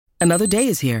Another day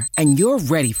is here, and you're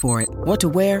ready for it. What to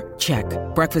wear? Check.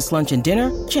 Breakfast, lunch, and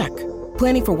dinner? Check.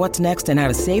 Planning for what's next and how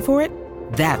to save for it?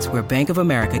 That's where Bank of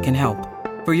America can help.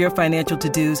 For your financial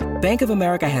to-dos, Bank of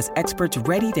America has experts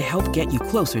ready to help get you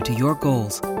closer to your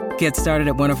goals. Get started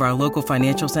at one of our local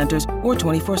financial centers or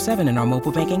 24/7 in our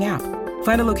mobile banking app.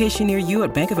 Find a location near you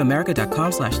at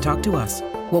bankofamerica.com/talktous.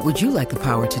 What would you like the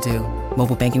power to do?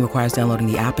 Mobile banking requires downloading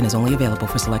the app and is only available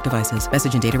for select devices.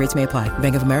 Message and data rates may apply.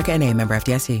 Bank of America N.A., member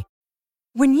FDIC.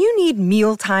 When you need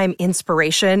mealtime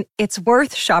inspiration, it's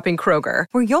worth shopping Kroger,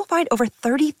 where you'll find over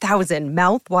 30,000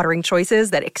 mouth-watering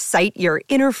choices that excite your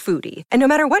inner foodie. And no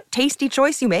matter what tasty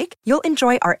choice you make, you'll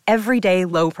enjoy our everyday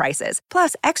low prices,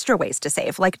 plus extra ways to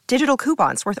save, like digital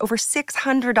coupons worth over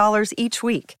 $600 each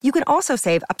week. You can also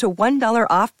save up to $1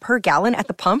 off per gallon at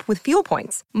the pump with fuel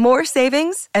points. More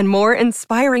savings and more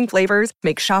inspiring flavors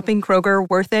make shopping Kroger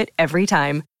worth it every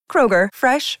time. Kroger,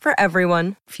 fresh for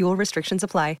everyone. Fuel restrictions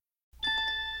apply.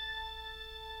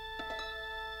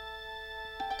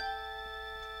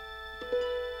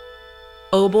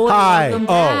 Oh boy, Hi. welcome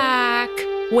back.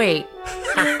 Wait.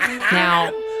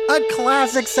 Now. A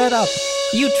classic setup.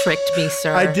 You tricked me,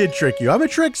 sir. I did trick you. I'm a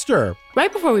trickster. Right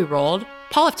before we rolled,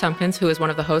 Paul F. Tompkins, who is one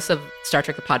of the hosts of Star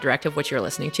Trek The Pod Directive, which you're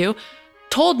listening to,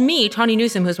 told me, Tawny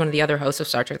Newsome, who's one of the other hosts of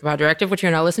Star Trek The Pod Directive, which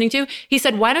you're now listening to, he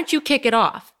said, why don't you kick it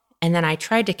off? And then I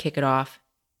tried to kick it off,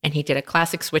 and he did a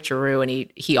classic switcheroo, and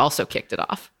he also kicked it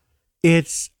off.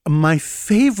 It's my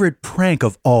favorite prank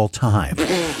of all time.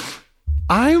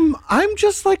 I'm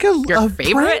just like a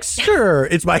prankster.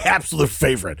 It's my absolute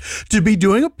favorite to be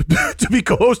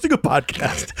co-hosting a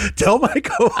podcast. Tell my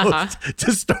co-host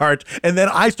to start, and then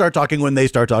I start talking when they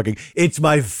start talking. It's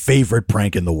my favorite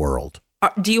prank in the world.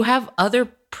 Do you have other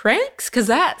pranks? Because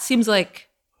that seems like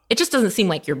it just doesn't seem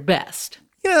like your best.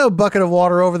 You know, a bucket of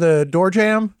water over the door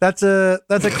jamb. That's a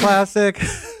classic.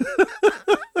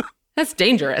 That's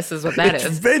dangerous, is what that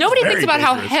is. It's Nobody thinks about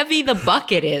dangerous. how heavy the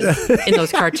bucket is in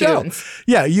those cartoons.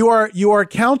 Yeah, you are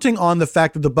counting on the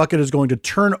fact that the bucket is going to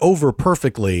turn over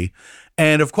perfectly,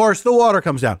 and of course the water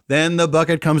comes down. Then the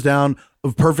bucket comes down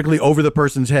perfectly over the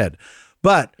person's head.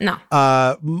 But no.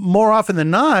 More often than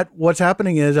not, what's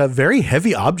happening is a very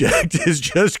heavy object is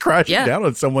just crashing down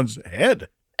on someone's head.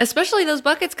 Especially those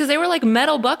buckets, because they were like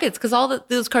metal buckets, because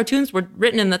those cartoons were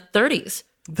written in the 30s.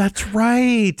 That's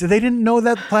right. They didn't know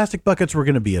that plastic buckets were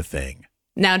going to be a thing.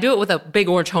 Now do it with a big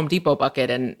orange Home Depot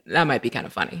bucket, and that might be kind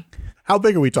of funny. How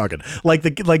big are we talking? Like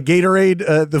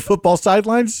Gatorade, the football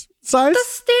sidelines size?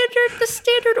 The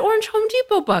standard orange Home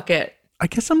Depot bucket. I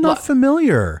guess I'm not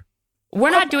familiar. We're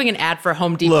not doing an ad for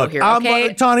Home Depot here,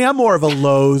 okay? Tawny, I'm more of a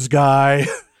Lowe's guy.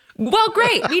 Well,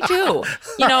 great. Me too.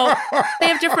 You know, they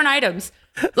have different items.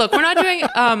 Look, we're not doing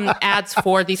ads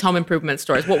for these home improvement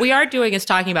stores. What we are doing is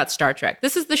talking about Star Trek.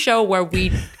 This is the show where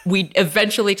we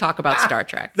eventually talk about Star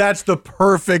Trek. That's the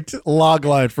perfect log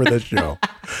line for this show.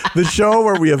 The show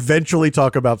where we eventually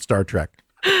talk about Star Trek.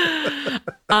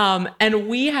 And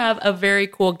we have a very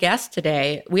cool guest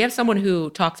today. We have someone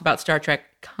who talks about Star Trek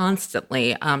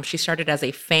constantly. She started as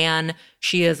a fan.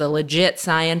 She is a legit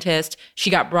scientist. She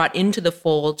got brought into the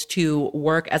fold to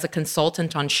work as a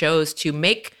consultant on shows to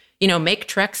make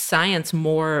Trek's science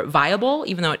more viable,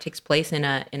 even though it takes place in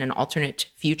an alternate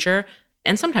future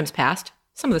and sometimes past.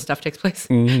 Some of the stuff takes place.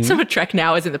 Mm-hmm. Some of Trek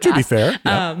now is in the past. To be fair.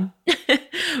 Yeah.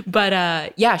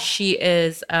 But she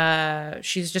is,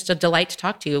 she's just a delight to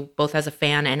talk to, both as a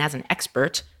fan and as an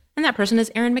expert. And that person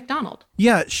is Erin Macdonald.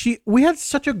 Yeah, we had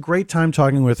such a great time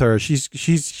talking with her. She's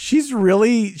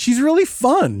really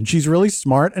fun. She's really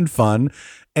smart and fun.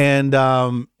 And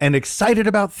excited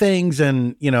about things,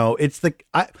 and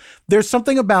there's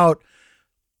something about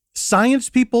science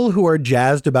people who are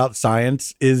jazzed about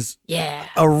science is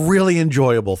a really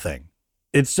enjoyable thing.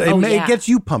 It gets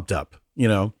you pumped up,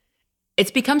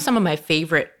 It's become some of my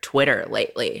favorite Twitter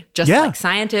lately. Just like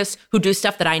scientists who do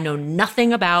stuff that I know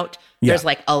nothing about. There's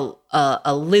like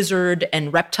a lizard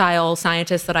and reptile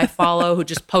scientist that I follow who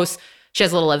just posts. She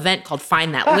has a little event called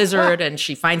Find That Lizard, and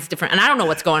she finds different, and I don't know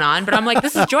what's going on, but I'm like,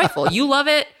 this is joyful. You love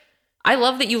it. I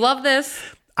love that you love this.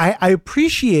 I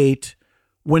appreciate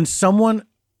when someone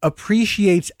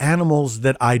appreciates animals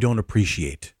that I don't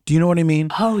appreciate. Do you know what I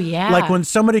mean? Oh, yeah. Like when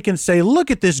somebody can say, look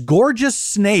at this gorgeous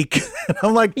snake. And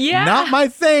I'm like, not my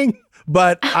thing,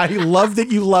 but I love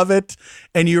that you love it.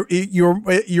 And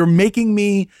you're making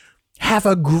me have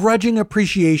a grudging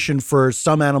appreciation for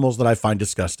some animals that I find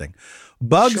disgusting.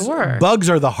 Bugs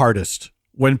are the hardest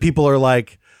when people are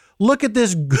like, look at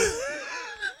this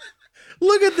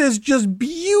just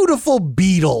beautiful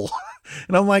beetle.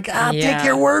 And I'm like, take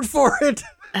your word for it.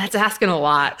 That's asking a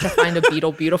lot to find a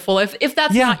beetle beautiful if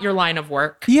that's not your line of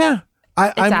work. Yeah.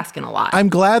 It's asking a lot. I'm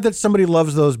glad that somebody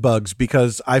loves those bugs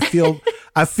because I feel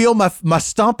my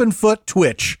stomping foot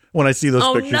twitch when I see those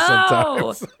pictures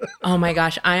sometimes. Oh my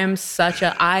gosh,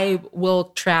 I will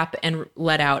trap and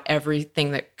let out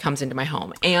everything that comes into my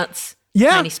home. Ants,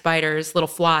 tiny spiders, little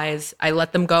flies. I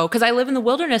let them go because I live in the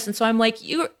wilderness, and so I'm like,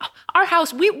 our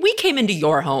house. We came into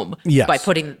your home by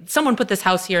someone put this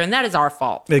house here, and that is our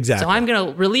fault. Exactly. So I'm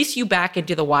gonna release you back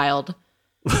into the wild.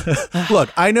 Look,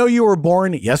 I know you were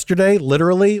born yesterday,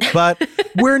 literally, but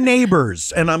we're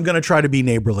neighbors, and I'm going to try to be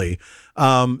neighborly.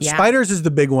 Spiders is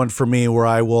the big one for me, where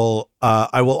I will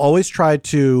always try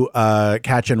to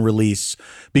catch and release,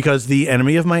 because the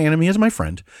enemy of my enemy is my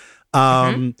friend.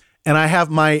 And I have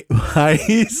my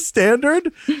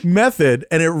standard method,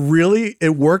 and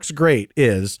it works great.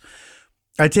 Is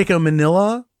I take a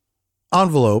manila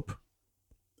envelope,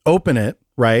 open it,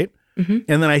 right, and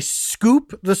then I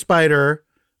scoop the spider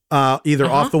either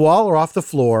off the wall or off the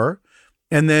floor,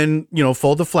 and then,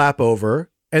 fold the flap over,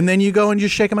 and then you go and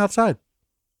just shake them outside.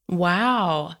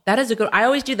 Wow. That is I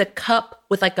always do the cup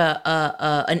with like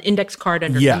an index card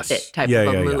underneath it type of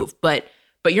a move. Yeah.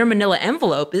 But your manila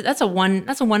envelope, that's a one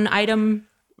item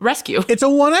rescue. It's a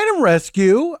one item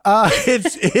rescue.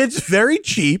 It's very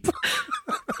cheap.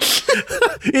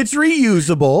 It's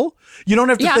reusable. You don't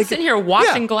have to think. I'm sitting here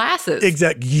washing glasses.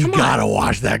 Exactly. You gotta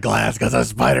wash that glass because a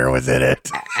spider was in it.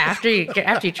 After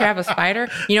you trap a spider,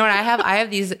 you know what I have? I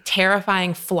have these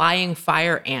terrifying flying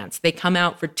fire ants. They come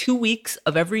out for 2 weeks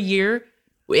of every year.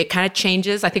 It kind of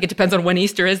changes. I think it depends on when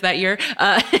Easter is that year.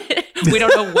 We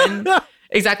don't know when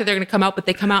exactly they're going to come out, but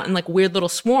they come out in like weird little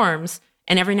swarms.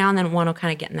 And every now and then one will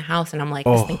kind of get in the house, and I'm like,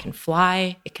 this thing can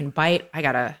fly, it can bite.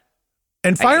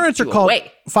 And fire ants are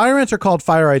called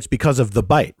fire ants because of the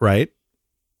bite, right?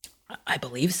 I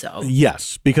believe so.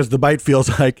 Yes, because the bite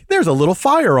feels like there's a little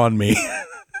fire on me.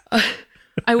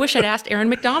 I wish I'd asked Erin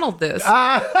Macdonald this.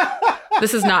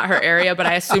 This is not her area, but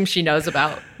I assume she knows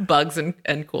about bugs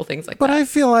and cool things like that. But I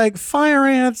feel like fire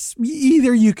ants,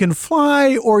 either you can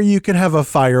fly or you can have a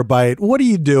fire bite. What are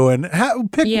you doing?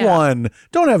 Pick one.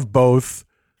 Don't have both.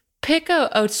 Pick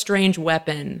a strange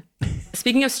weapon.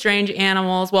 Speaking of strange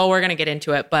animals, well, we're going to get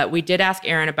into it, but we did ask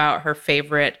Erin about her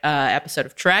favorite episode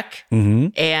of Trek.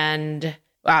 And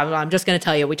I'm just going to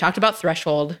tell you, we talked about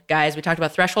Threshold, guys. We talked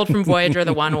about Threshold from Voyager,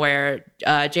 the one where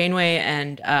Janeway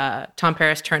and Tom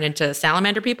Paris turn into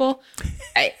salamander people.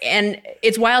 And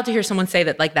it's wild to hear someone say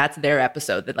that, like, that's their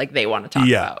episode that, like, they want to talk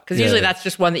about. Because usually that's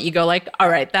just one that you go, like, all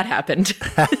right, that happened.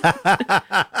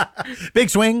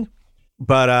 Big swing.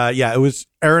 But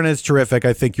Erin is terrific.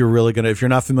 I think you're really going to, if you're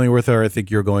not familiar with her, I think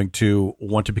you're going to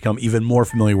want to become even more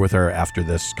familiar with her after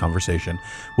this conversation,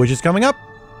 which is coming up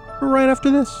right after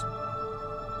this.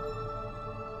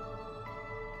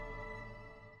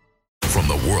 From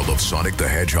the world of Sonic the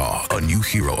Hedgehog, a new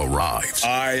hero arrives.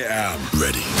 I am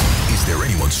ready. Is there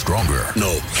anyone stronger?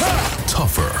 No.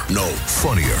 Tougher? No.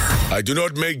 Funnier? I do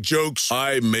not make jokes,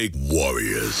 I make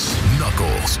warriors.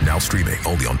 Knuckles, now streaming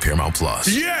only on Paramount Plus.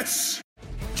 Yes!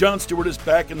 Jon Stewart is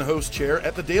back in the host chair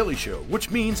at The Daily Show,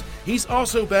 which means he's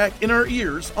also back in our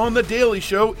ears on The Daily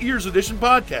Show Ears Edition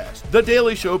podcast. The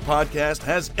Daily Show podcast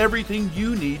has everything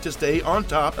you need to stay on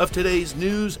top of today's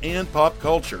news and pop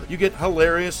culture. You get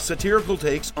hilarious, satirical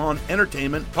takes on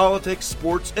entertainment, politics,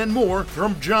 sports, and more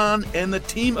from Jon and the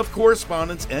team of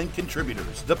correspondents and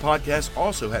contributors. The podcast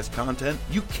also has content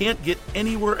you can't get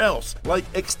anywhere else, like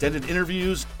extended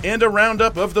interviews and a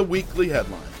roundup of the weekly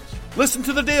headlines. Listen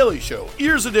to The Daily Show,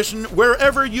 Ears Edition,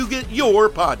 wherever you get your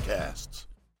podcasts.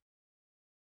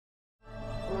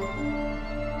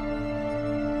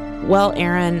 Well,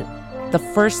 Erin, the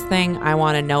first thing I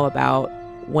want to know about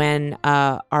when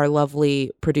our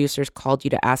lovely producers called you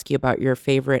to ask you about your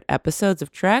favorite episodes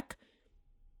of Trek,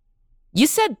 you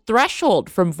said Threshold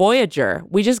from Voyager.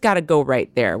 We just got to go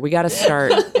right there. We got to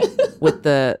start with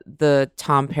the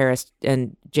Tom Paris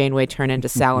and Janeway turn into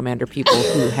salamander people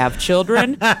who have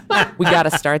children. We got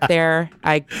to start there.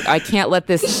 I can't let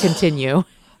this continue.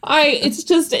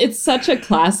 It's such a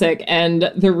classic. And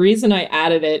the reason I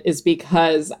added it is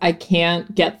because I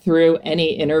can't get through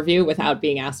any interview without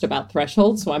being asked about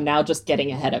Threshold. So I'm now just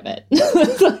getting ahead of it.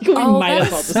 Might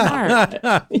as well just smart.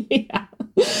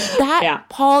 Yeah.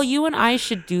 Paul, you and I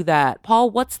should do that.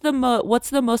 Paul, what's the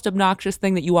most obnoxious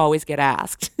thing that you always get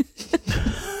asked?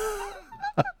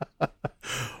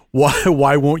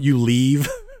 Why won't you leave?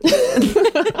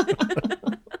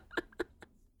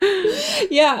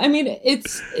 Yeah, I mean,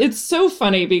 it's so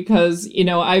funny because,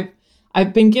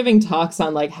 I've been giving talks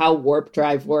on like how warp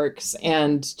drive works,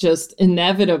 and just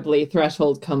inevitably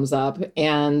Threshold comes up,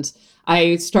 and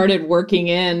I started working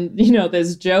in,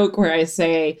 this joke where I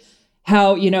say,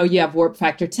 how, you know, you have warp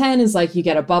factor 10 is like you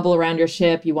get a bubble around your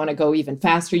ship. You want to go even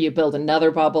faster. You build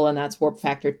another bubble, and that's warp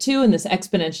factor 2. And this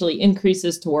exponentially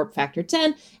increases to warp factor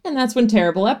 10. And that's when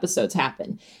terrible episodes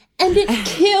happen. And it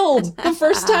killed the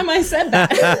first time I said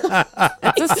that.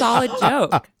 That's a solid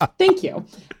joke. Thank you.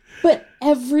 But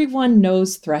everyone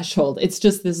knows Threshold. It's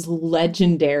just this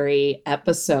legendary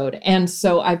episode. And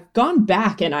so I've gone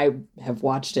back and I have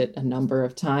watched it a number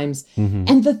of times. Mm-hmm.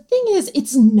 And the thing is,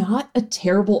 it's not a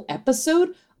terrible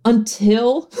episode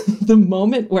until the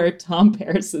moment where Tom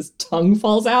Paris's tongue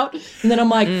falls out. And then I'm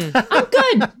like, I'm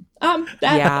good.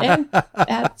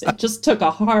 It just took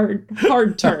a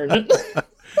hard turn.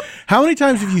 How many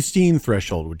times have you seen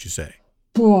Threshold, would you say?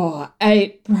 Boy,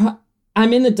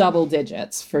 I'm in the double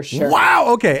digits for sure. Wow.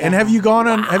 Okay. And have you gone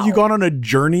on a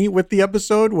journey with the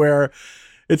episode where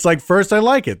it's like, first I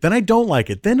like it, then I don't like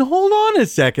it, then hold on a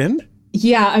second?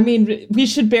 Yeah. I mean, we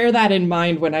should bear that in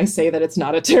mind when I say that it's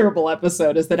not a terrible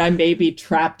episode, is that I may be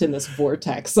trapped in this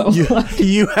vortex. So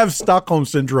you have Stockholm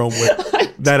syndrome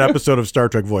with that episode of Star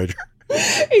Trek Voyager.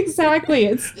 Exactly.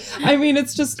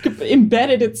 It's just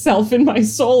embedded itself in my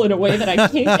soul in a way that I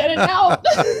can't get it out.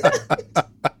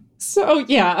 So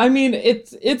yeah, I mean,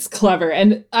 it's clever.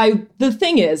 And the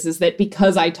thing is that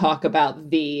because I talk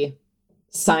about the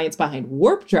science behind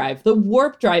warp drive, the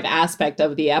warp drive aspect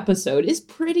of the episode is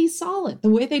pretty solid. The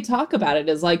way they talk about it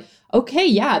is like, okay,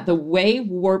 yeah, the way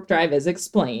warp drive is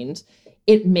explained,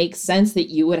 it makes sense that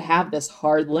you would have this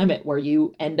hard limit where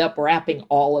you end up wrapping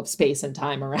all of space and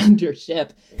time around your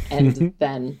ship and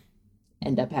then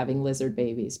end up having lizard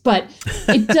babies. But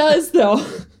it does, though.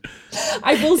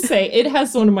 I will say it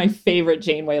has one of my favorite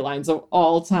Janeway lines of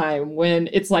all time when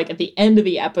it's like at the end of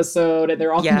the episode and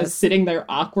they're all kind of sitting there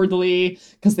awkwardly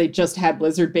because they just had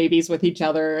lizard babies with each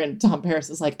other. And Tom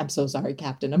Paris is like, I'm so sorry,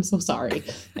 Captain. I'm so sorry.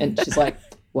 And she's like,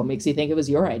 what makes you think it was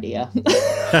your idea?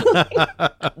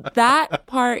 That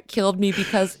part killed me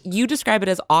because you describe it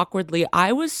as awkwardly.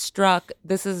 I was struck.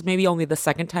 This is maybe only the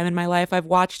second time in my life I've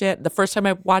watched it. The first time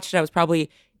I watched it, I was probably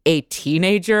a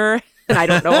teenager. And I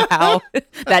don't know how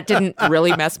that didn't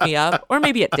really mess me up. Or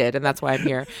maybe it did, and that's why I'm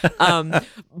here.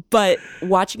 But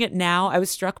watching it now, I was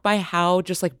struck by how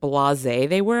just like blasé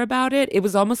they were about it. It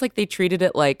was almost like they treated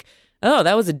it like, oh,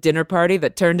 that was a dinner party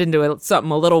that turned into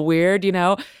something a little weird, you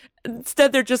know?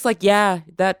 Instead, they're just like, yeah,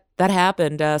 that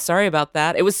happened. Sorry about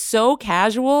that. It was so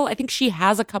casual. I think she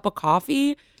has a cup of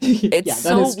coffee. It's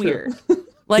so weird.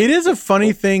 Like, it is a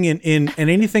funny thing in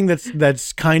anything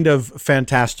that's kind of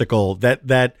fantastical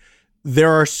that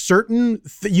there are certain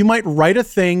you might write a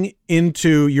thing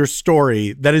into your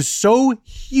story that is so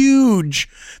huge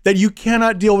that you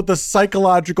cannot deal with the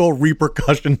psychological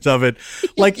repercussions of it.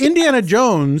 Like Indiana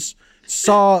Jones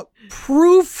saw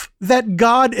proof that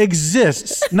God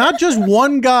exists, not just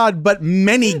one God, but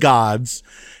many gods.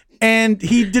 And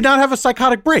he did not have a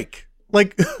psychotic break.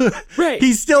 Like, right.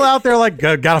 He's still out there like,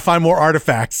 gotta find more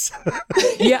artifacts.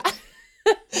 Yeah.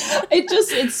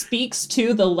 It speaks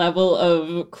to the level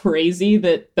of crazy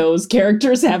that those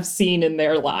characters have seen in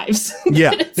their lives.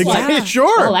 Yeah, exactly. Like,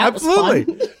 sure, well,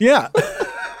 absolutely. Yeah.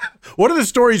 What are the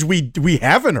stories we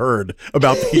haven't heard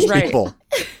about these people?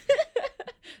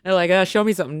 They're like, show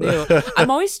me something new.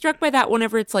 I'm always struck by that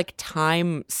whenever it's like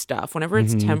time stuff, whenever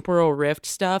it's temporal rift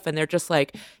stuff, and they're just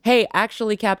like, hey,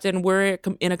 actually, Captain, we're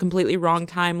in a completely wrong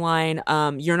timeline.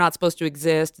 You're not supposed to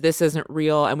exist. This isn't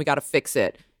real, and we got to fix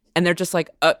it. And they're just like,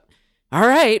 all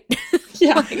right.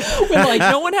 Yeah. like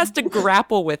no one has to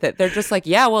grapple with it. They're just like,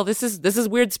 yeah, well, this is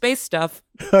weird space stuff.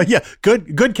 Yeah.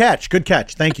 Good catch. Good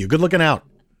catch. Thank you. Good looking out.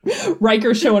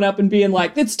 Riker showing up and being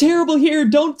like, it's terrible here.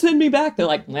 Don't send me back. They're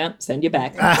like, well, send you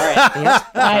back. All right.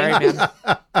 Sorry,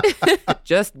 man.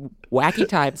 Just wacky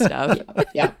time stuff.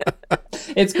 Yeah.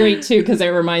 It's great, too, because it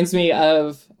reminds me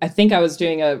of, I think I was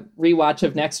doing a rewatch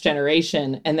of Next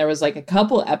Generation, and there was like a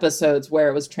couple episodes where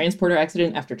it was transporter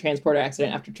accident after transporter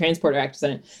accident after transporter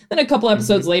accident. Then a couple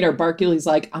episodes later, Barkley's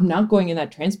like, I'm not going in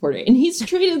that transporter. And he's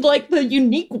treated like the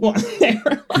unique one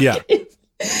there. Like, yeah. If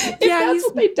that's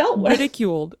what they dealt with.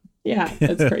 Ridiculed. Yeah,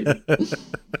 that's crazy.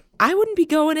 I wouldn't be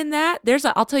going in that.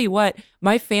 I'll tell you what,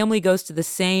 my family goes to the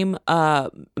same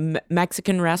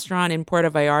Mexican restaurant in Puerto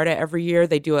Vallarta every year.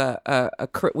 They do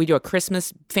we do a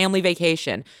Christmas family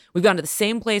vacation. We've gone to the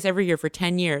same place every year for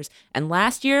 10 years. And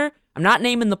last year, I'm not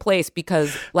naming the place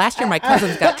because last year my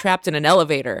cousins got trapped in an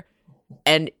elevator.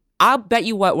 And I'll bet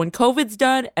you what, when COVID's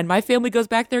done and my family goes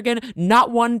back there again,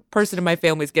 not one person in my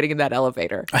family is getting in that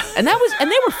elevator. And they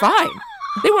were fine.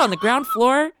 They were on the ground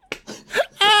floor.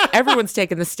 Everyone's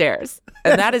taking the stairs.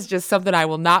 And that is just something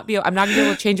I'm not going to be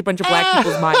able to change a bunch of black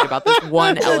people's mind about this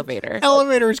one elevator.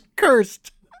 Elevator is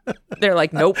cursed. They're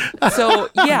like, nope. So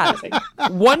yeah,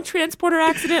 one transporter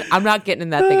accident, I'm not getting in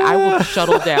that thing. I will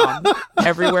shuttle down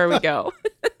everywhere we go.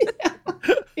 Yeah,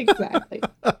 exactly.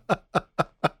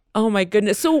 Oh my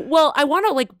goodness. So, well, I want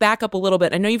to like back up a little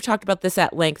bit. I know you've talked about this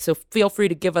at length, so feel free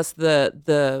to give us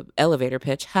the elevator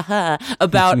pitch,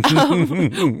 about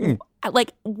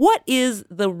like what is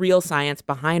the real science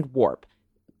behind warp?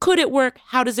 Could it work?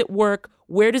 How does it work?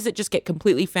 Where does it just get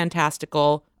completely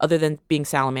fantastical, other than being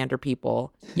salamander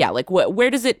people? Yeah, like where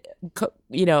does it,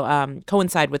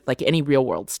 coincide with like any real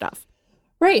world stuff?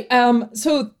 Right.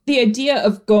 So the idea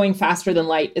of going faster than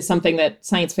light is something that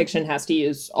science fiction has to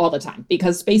use all the time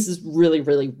because space is really,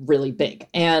 really, really big.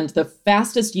 And the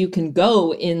fastest you can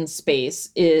go in space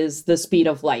is the speed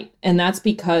of light. And that's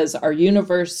because our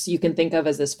universe, you can think of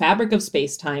as this fabric of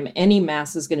space-time. Any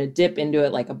mass is going to dip into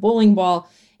it like a bowling ball.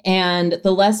 And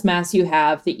the less mass you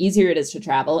have, the easier it is to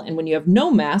travel. And when you have no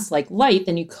mass like light,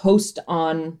 then you coast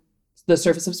on the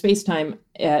surface of space-time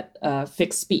at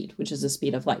fixed speed, which is the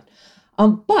speed of light.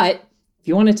 But if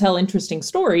you want to tell interesting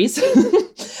stories,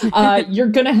 you're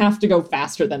going to have to go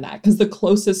faster than that because the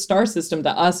closest star system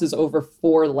to us is over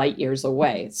 4 light years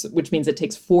away, which means it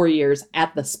takes 4 years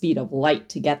at the speed of light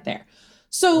to get there.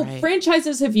 So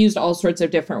franchises have used all sorts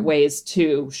of different ways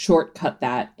to shortcut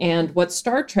that. And what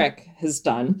Star Trek has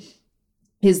done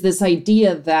is this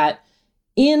idea that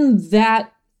in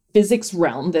that physics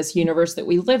realm, this universe that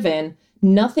we live in,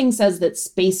 nothing says that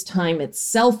space-time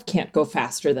itself can't go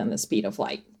faster than the speed of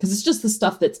light because it's just the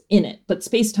stuff that's in it. But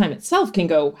space-time itself can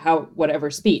go whatever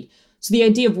speed. So the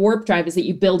idea of warp drive is that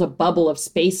you build a bubble of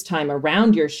space-time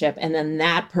around your ship and then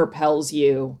that propels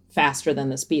you faster than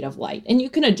the speed of light. And you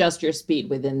can adjust your speed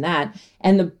within that.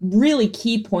 And the really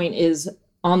key point is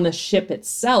on the ship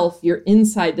itself, you're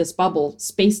inside this bubble.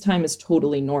 Space-time is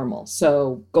totally normal.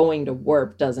 So going to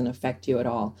warp doesn't affect you at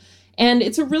all. And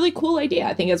it's a really cool idea.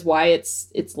 I think it's why it's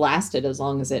lasted as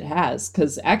long as it has,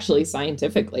 because actually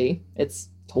scientifically, it's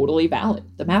totally valid.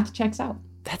 The math checks out.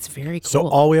 That's very cool. So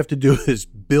all we have to do is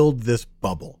build this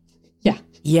bubble. Yeah.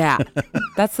 Yeah.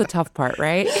 That's the tough part,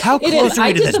 right? How close are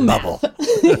we to this bubble?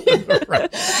 Right.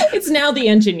 It's now the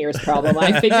engineer's problem.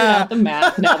 I figured out the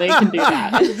math. Now they can do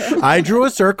that. I drew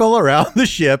a circle around the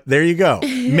ship. There you go.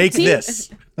 Make this.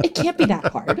 It can't be that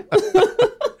hard.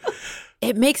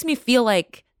 It makes me feel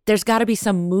like there's got to be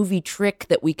some movie trick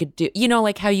that we could do. You know,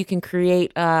 like how you can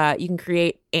create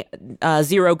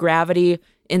zero gravity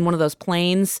in one of those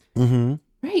planes. Mm-hmm.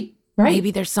 Right. Maybe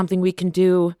there's something we can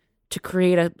do to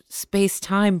create a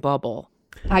space-time bubble.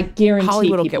 I guarantee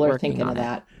Hollywood people are thinking of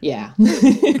that. Yeah.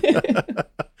 The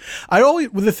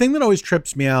thing that always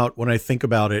trips me out when I think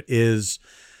about it is,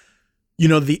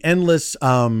 the endless,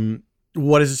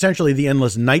 what is essentially the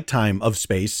endless nighttime of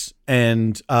space,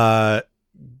 and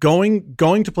going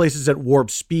to places at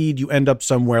warp speed. You end up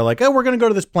somewhere like, oh, we're going to go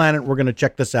to this planet. We're going to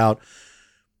check this out.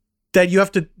 That you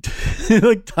have to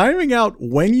like timing out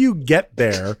when you get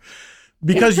there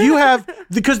because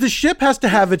because the ship has to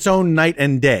have its own night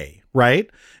and day. Right.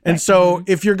 And so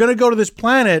if you're going to go to this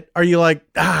planet, are you like,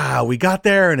 we got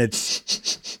there and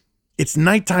it's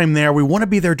nighttime there. We want to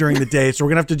be there during the day. So we're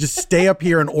going to have to just stay up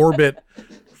here in orbit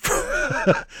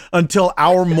until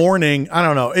our morning. I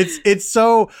don't know. It's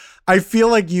so, I feel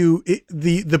like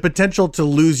the potential to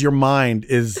lose your mind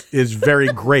is very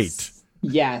great.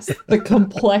 Yes, the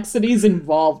complexities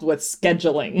involved with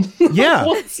scheduling. Yeah.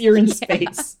 Once you're in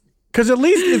space. Because at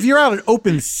least if you're out at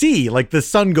open sea, like the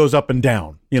sun goes up and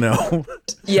down,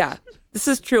 Yeah, this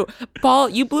is true. Paul,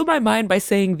 you blew my mind by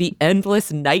saying the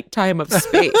endless nighttime of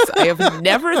space. I have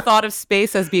never thought of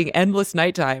space as being endless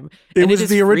nighttime. It was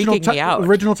the original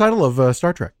title of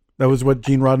Star Trek. That was what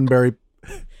Gene Roddenberry,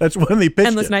 that's when they pitched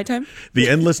Endless nighttime? The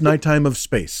endless nighttime of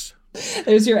space.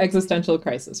 There's your existential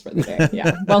crisis for the day.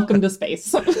 Yeah. Welcome to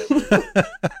space.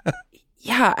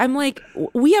 Yeah. I'm like,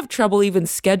 we have trouble even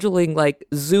scheduling like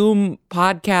Zoom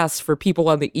podcasts for people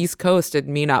on the East Coast and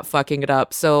me not fucking it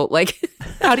up. So like,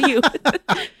 how do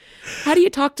you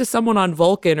talk to someone on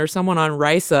Vulcan or someone on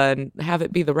Risa and have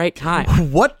it be the right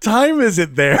time? What time is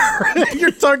it there?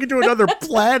 You're talking to another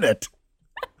planet.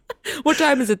 What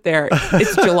time is it there?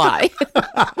 It's July.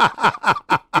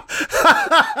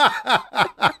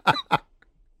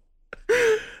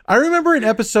 I remember an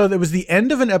episode that was the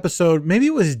end of an episode, maybe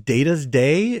it was Data's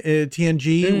Day at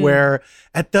TNG, where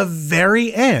at the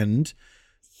very end,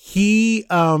 he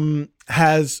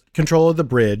has control of the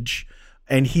bridge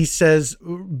and he says,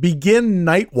 begin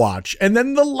night watch. And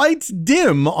then the lights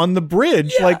dim on the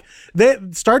bridge. Yeah. Like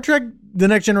Star Trek The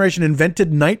Next Generation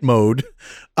invented night mode.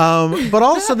 But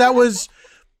also that's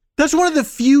one of the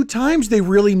few times they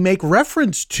really make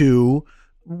reference to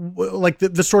like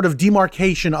the sort of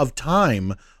demarcation of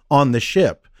time on the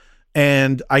ship.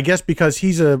 And I guess because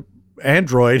he's a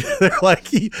android, they're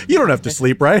like, you don't have to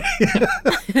sleep, right?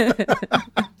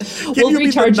 We'll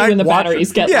recharge you when the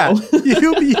batteries get low.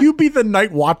 you be the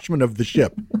night watchman of the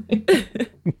ship.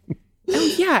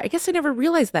 Oh, yeah, I guess I never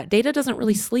realized that. Data doesn't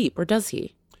really sleep, or does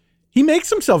he? He makes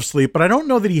himself sleep, but I don't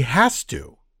know that he has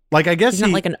to. Like, I guess he's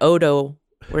not like an Odo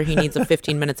where he needs a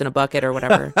 15 minutes in a bucket or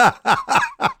whatever.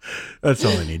 That's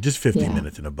all I need. Just 15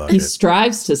 minutes in a bucket. He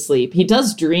strives to sleep. He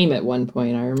does dream at one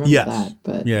point. I remember that.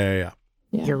 But yeah.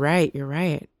 You're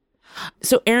right.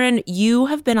 So, Erin, you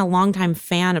have been a longtime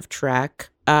fan of Trek.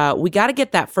 We got to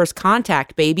get that first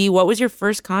contact, baby. What was your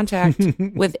first contact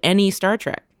with any Star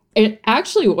Trek? It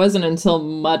actually wasn't until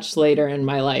much later in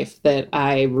my life that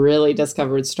I really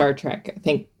discovered Star Trek. I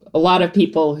think a lot of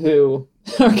people who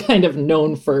are kind of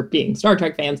known for being Star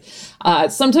Trek fans,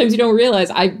 sometimes you don't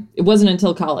realize it wasn't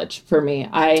until college for me.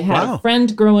 I had a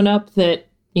friend growing up that,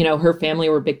 her family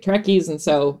were big Trekkies, and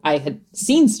so I had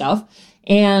seen stuff.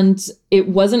 And it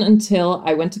wasn't until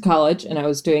I went to college and I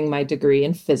was doing my degree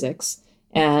in physics.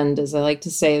 And as I like to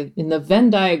say, in the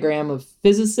Venn diagram of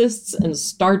physicists and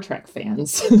Star Trek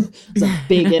fans, it's a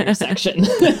big intersection.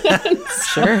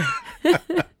 Sure.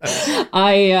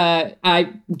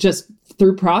 I just,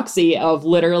 through proxy of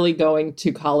literally going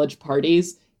to college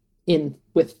parties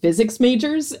with physics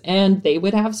majors, and they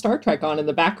would have Star Trek on in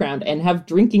the background and have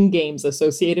drinking games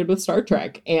associated with Star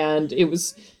Trek. And it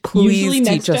was usually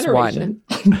Next Generation.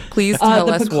 Please tell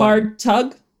us the Picard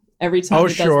tug every time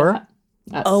he does that.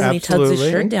 When he tugs his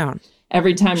shirt down.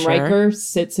 Every time Riker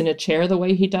sits in a chair the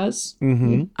way he does,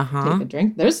 take a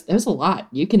drink. There's a lot.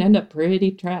 You can end up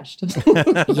pretty trashed.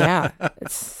 Yeah, it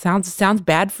sounds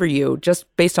bad for you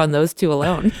just based on those two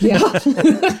alone. Yeah.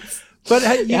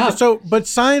 But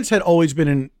science had always been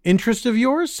an interest of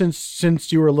yours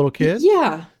since you were a little kid.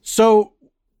 Yeah. So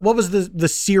what was the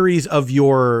series of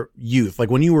your youth? Like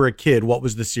when you were a kid, what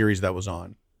was the series that was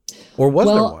on? Or was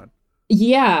there one?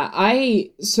 Yeah,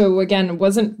 again,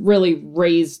 wasn't really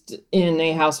raised in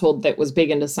a household that was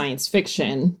big into science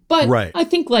fiction, but I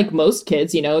think like most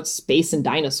kids, it's space and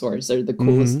dinosaurs are the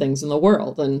coolest things in the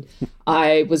world. And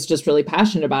I was just really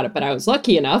passionate about it, but I was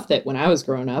lucky enough that when I was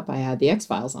growing up, I had the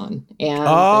X-Files on.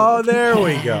 And there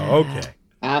we go. Okay.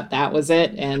 That was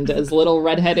it. And as a little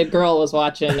redheaded girl was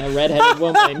watching a redheaded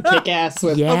woman kick ass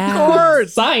with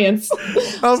science.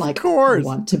 Of course. I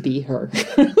want to be her.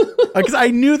 Because I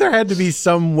knew there had to be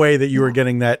some way that you were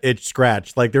getting that itch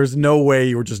scratched. Like there's no way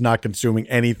you were just not consuming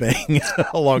anything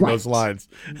along those lines.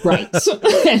 Right.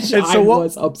 I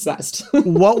was obsessed.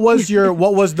 What was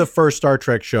the first Star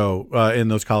Trek show in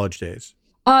those college days?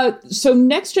 So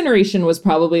Next Generation was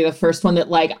probably the first one that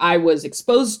I was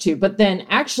exposed to, but then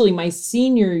actually my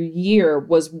senior year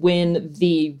was when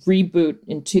the reboot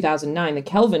in 2009, the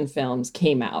Kelvin films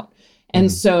came out. And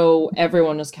so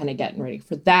everyone was kind of getting ready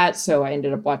for that. So I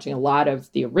ended up watching a lot of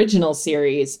the original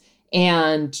series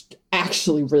and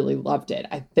actually really loved it.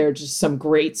 There are just some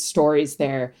great stories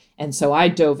there. And so I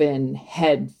dove in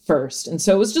head first. And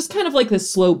so it was just kind of like this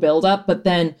slow buildup, but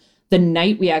then the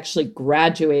night we actually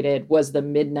graduated was the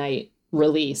midnight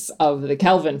release of the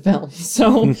Kelvin film.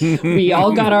 So we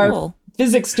all got our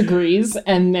physics degrees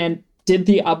and then did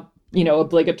the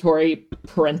obligatory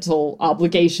parental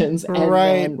obligations and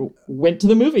then went to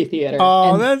the movie theater.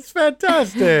 Oh, that's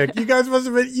fantastic. You guys must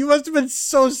have been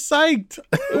so psyched.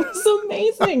 It was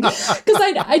amazing. Because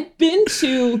I'd been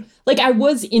to, I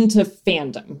was into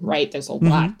fandom, right? There's a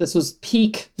lot. This was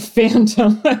peak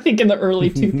fandom, I think, in the early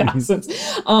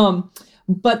 2000s.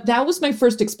 But that was my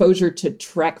first exposure to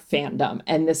Trek fandom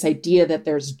and this idea that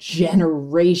there's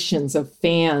generations of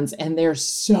fans and they're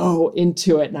so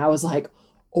into it. And I was like,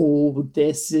 oh,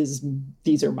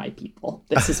 these are my people.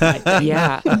 This is my thing.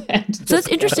 Yeah. So it's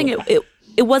interesting.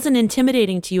 It wasn't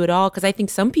intimidating to you at all, because I think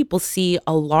some people see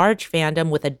a large fandom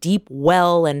with a deep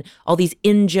well and all these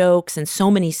in-jokes and so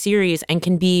many series and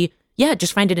can be,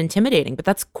 just find it intimidating. But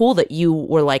that's cool that you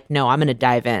were like, no, I'm going to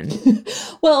dive in.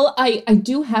 Well, I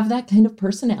do have that kind of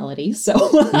personality. So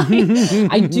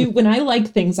I do, when I like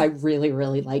things, I really,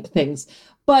 really like things.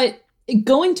 But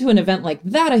going to an event like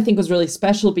that, I think, was really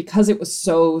special because it was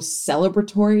so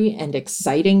celebratory and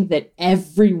exciting that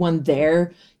everyone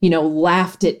there,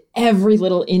 laughed at every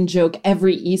little in-joke,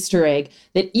 every Easter egg,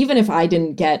 that even if I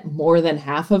didn't get more than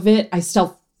half of it, I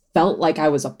still felt like I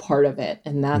was a part of it.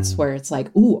 And that's where it's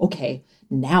like, ooh, okay,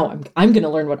 now I'm going to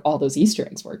learn what all those Easter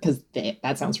eggs were, because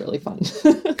that sounds really fun.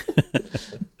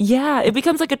 Yeah, it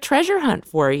becomes like a treasure hunt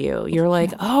for you. You're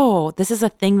like, oh, this is a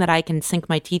thing that I can sink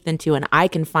my teeth into, and I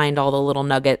can find all the little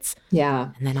nuggets. Yeah.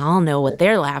 And then I'll know what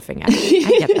they're laughing at. I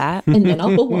get that. And then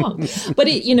I'll belong. But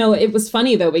it was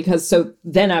funny though, because so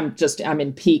then I'm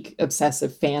in peak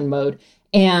obsessive fan mode.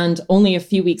 And only a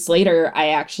few weeks later, I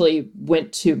actually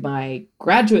went to my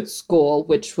graduate school,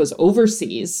 which was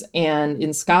overseas and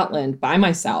in Scotland by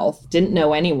myself, didn't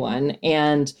know anyone,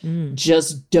 and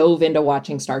just dove into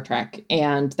watching Star Trek.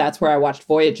 And that's where I watched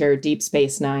Voyager, Deep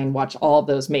Space Nine, watched all of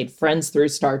those, made friends through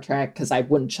Star Trek because I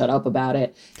wouldn't shut up about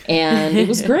it. And it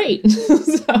was great.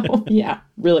 So yeah,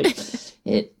 really,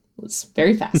 it was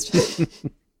very fast.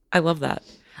 I love that.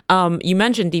 You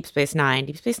mentioned Deep Space Nine.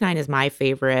 Deep Space Nine is my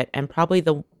favorite and probably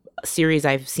the series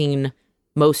I've seen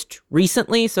most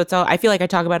recently. So I feel like I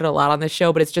talk about it a lot on this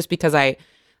show, but it's just because I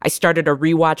started a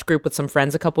rewatch group with some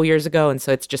friends a couple years ago, and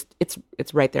so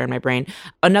it's right there in my brain.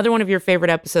 Another one of your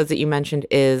favorite episodes that you mentioned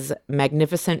is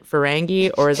Magnificent Ferengi,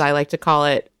 or as I like to call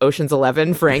it, Ocean's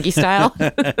 11 Ferengi style.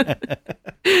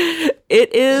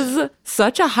 It is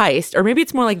such a heist, or maybe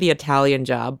it's more like The Italian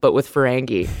Job, but with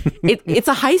Ferengi. It's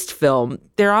a heist film.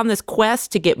 They're on this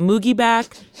quest to get Moogie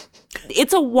back.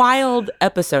 It's a wild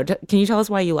episode. Can you tell us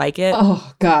why you like it?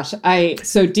 Oh, gosh.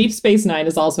 So Deep Space Nine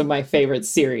is also my favorite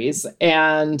series,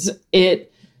 and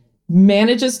it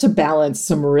manages to balance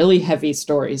some really heavy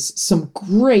stories, some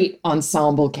great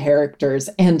ensemble characters,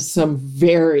 and some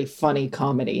very funny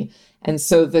comedy. And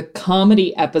so the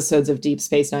comedy episodes of Deep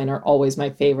Space Nine are always my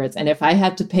favorites. And if I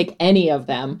had to pick any of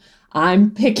them,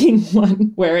 I'm picking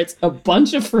one where it's a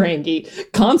bunch of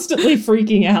Ferengi constantly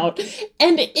freaking out,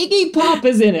 and Iggy Pop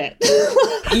is in it.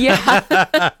 Yeah.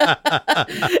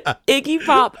 Iggy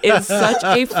Pop is such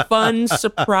a fun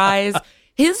surprise.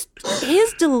 His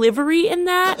delivery in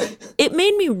that, it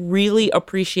made me really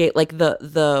appreciate like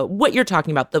the what you're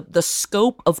talking about, the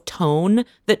scope of tone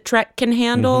that Trek can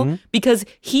handle, because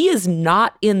he is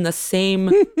not in the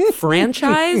same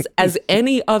franchise as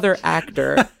any other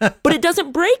actor, but it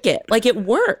doesn't break it. Like, it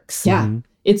works. Yeah,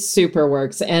 it super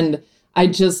works. And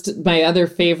my other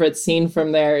favorite scene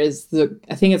from there is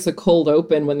I think it's the cold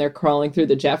open when they're crawling through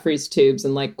the Jeffries tubes,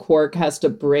 and like Quark has to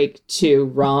break to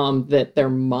Rom that their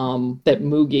mom, that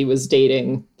Moogie was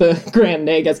dating the Grand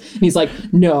Nagus. And he's like,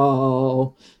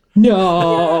 no.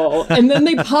 And then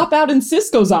they pop out in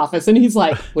Sisko's office and he's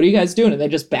like, what are you guys doing? And they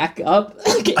just back up.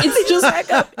 It's just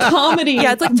back up. Comedy.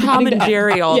 Yeah, it's like Tom and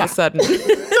Jerry all of a sudden.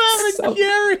 Tom and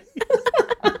Jerry.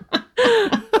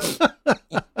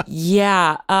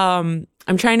 Yeah,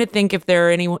 I'm trying to think if there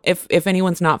are if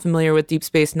anyone's not familiar with Deep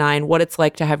Space Nine, what it's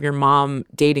like to have your mom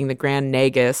dating the Grand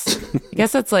Nagus. I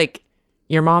guess that's like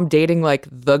your mom dating like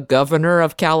the governor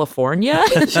of California.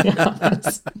 Yeah,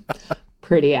 that's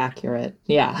pretty accurate.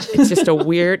 Yeah, it's just a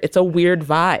weird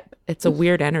vibe. It's a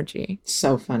weird energy.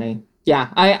 So funny.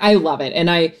 Yeah, I love it,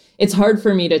 and it's hard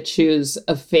for me to choose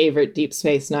a favorite Deep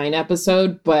Space Nine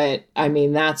episode, but I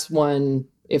mean that's one.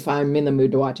 If I'm in the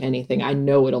mood to watch anything, I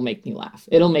know it'll make me laugh.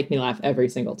 It'll make me laugh every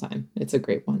single time. It's a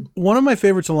great one. One of my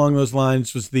favorites along those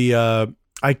lines was the,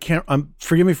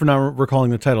 forgive me for not recalling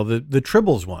the title, the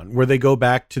Tribbles one, where they go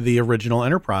back to the original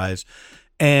Enterprise.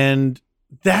 And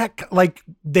that,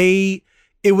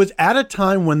 it was at a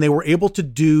time when they were able to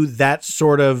do that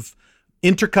sort of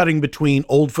intercutting between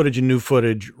old footage and new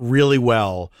footage really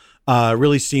well,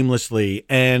 really seamlessly.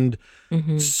 And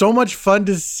so much fun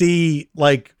to see,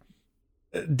 like,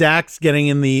 Dax getting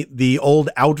in the old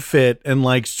outfit and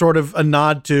like sort of a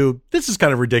nod to, this is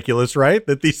kind of ridiculous, right?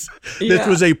 That this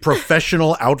was a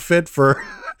professional outfit for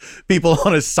people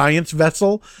on a science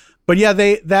vessel. But yeah,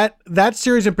 that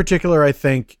series in particular, I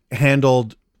think,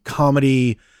 handled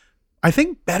comedy, I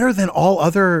think, better than all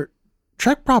other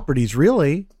Trek properties,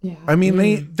 really. Yeah. I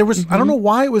mean, there was, I don't know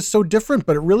why it was so different,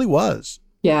 but it really was.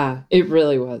 Yeah, it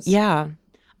really was. Yeah.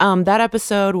 That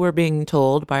episode, we're being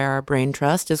told by our brain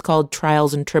trust, is called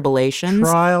Trials and Tribulations.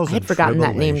 I had forgotten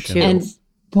that name too. And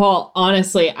Paul,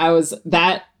 honestly,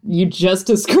 you just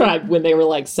described when they were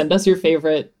like, send us your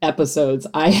favorite episodes.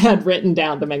 I had written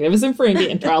down The Magnificent Ferengi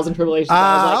and Trials and Tribulations.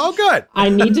 I was like, good. I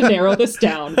need to narrow this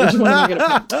down. Which one am I going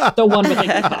to pick? The one with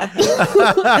Iggy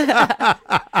Pop.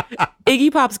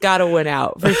 Iggy Pop's got to win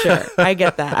out for sure. I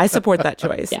get that. I support that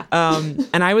choice. Yeah.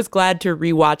 And I was glad to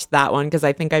rewatch that one because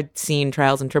I think I'd seen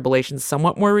Trials and Tribulations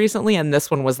somewhat more recently, and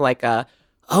this one was like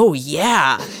oh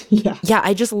yeah. Yeah.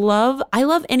 I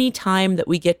love any time that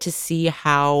we get to see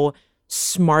how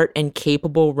smart and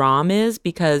capable Rom is,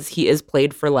 because he is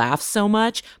played for laughs so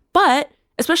much. But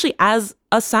especially as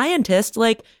a scientist,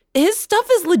 like, his stuff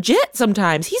is legit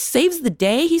sometimes. He saves the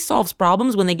day. He solves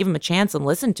problems when they give him a chance and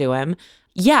listen to him.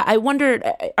 Yeah, I wondered,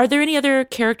 are there any other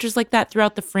characters like that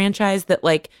throughout the franchise that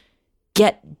like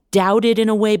get doubted in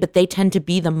a way, but they tend to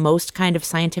be the most kind of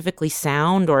scientifically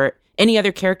sound, or any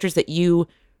other characters that you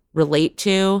relate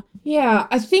to? Yeah,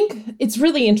 I think it's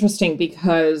really interesting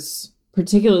because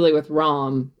particularly with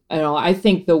Rom, I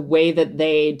think the way that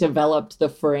they developed the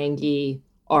Ferengi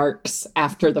arcs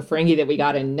after the Ferengi that we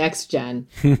got in Next Gen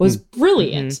was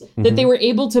brilliant. That they were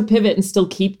able to pivot and still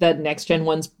keep the Next Gen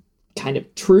ones kind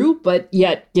of true, but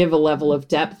yet give a level of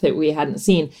depth that we hadn't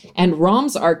seen. And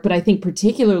Rom's arc, but I think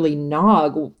particularly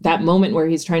Nog, that moment where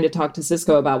he's trying to talk to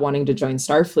Sisko about wanting to join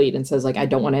Starfleet and says, like, I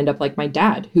don't want to end up like my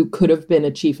dad, who could have been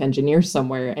a chief engineer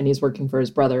somewhere, and he's working for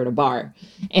his brother at a bar.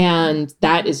 And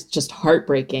that is just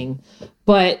heartbreaking.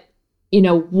 But,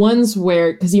 ones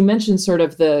where, because you mentioned sort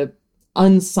of the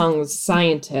unsung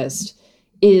scientist,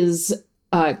 is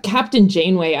Captain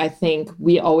Janeway. I think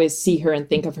we always see her and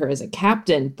think of her as a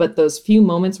captain, but those few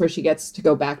moments where she gets to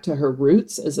go back to her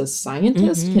roots as a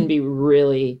scientist can be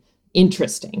really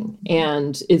interesting.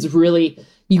 And it's really,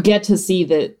 you get to see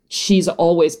that she's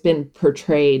always been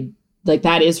portrayed like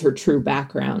that is her true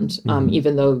background,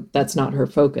 even though that's not her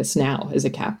focus now as a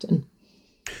captain.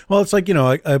 Well, it's like,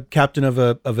 a captain of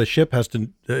a ship had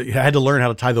to learn how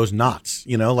to tie those knots,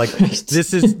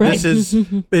 this is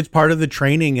it's part of the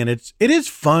training, and it is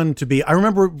fun to be. I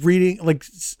remember reading, like,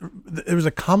 there was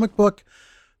a comic book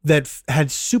that had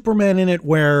Superman in it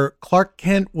where Clark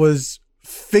Kent was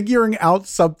figuring out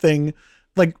something,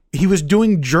 like he was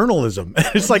doing journalism.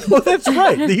 It's like, oh, that's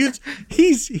right.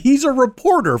 He's a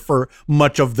reporter for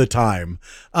much of the time.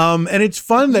 And it's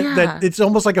fun that it's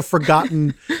almost like a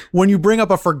forgotten, when you bring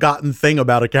up a forgotten thing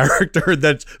about a character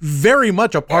that's very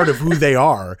much a part of who they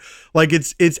are. Like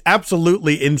it's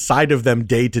absolutely inside of them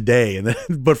day to day.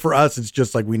 But for us, it's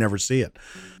just like we never see it.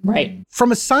 Right.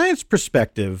 From a science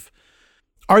perspective,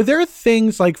 are there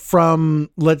things like from,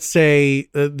 let's say,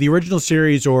 the original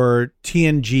series or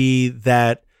TNG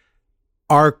that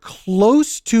are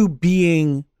close to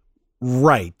being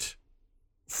right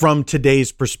from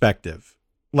today's perspective?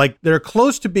 Like they're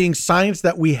close to being science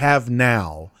that we have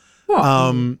now,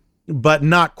 but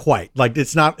not quite. Like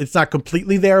it's not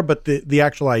completely there, but the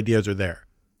actual ideas are there.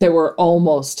 They were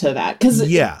almost to that. Because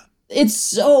it's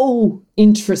so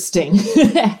interesting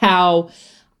how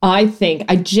I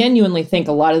genuinely think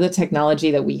a lot of the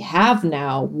technology that we have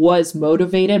now was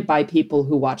motivated by people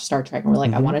who watch Star Trek and were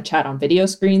like, I want to chat on video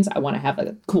screens. I want to have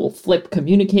a cool flip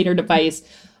communicator device.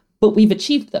 But we've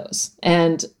achieved those.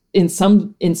 And in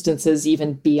some instances,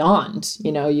 even beyond,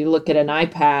 you look at an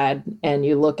iPad and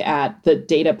you look at the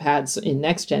data pads in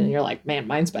Next Gen and you're like, man,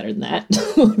 mine's better than that.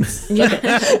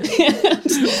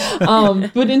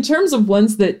 But in terms of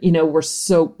ones that,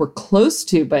 we're close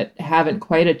to, but haven't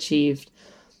quite achieved,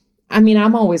 I mean,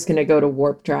 I'm always going to go to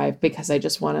warp drive because I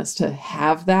just want us to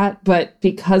have that. But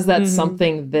because that's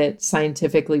something that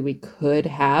scientifically we could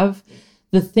have,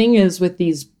 the thing is with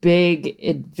these big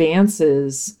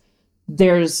advances,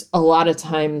 there's a lot of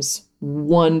times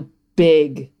one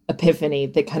big epiphany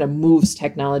that kind of moves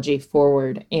technology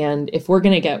forward. And if we're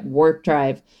going to get warp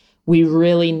drive, we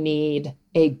really need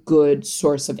a good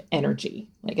source of energy,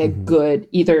 like a good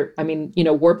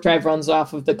warp drive runs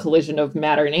off of the collision of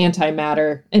matter and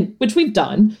antimatter, and which we've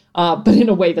done, but in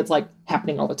a way that's like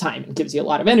happening all the time and gives you a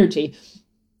lot of energy.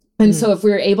 And so if we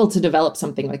were able to develop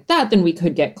something like that, then we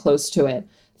could get close to it.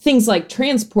 Things like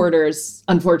transporters,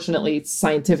 unfortunately,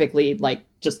 scientifically, like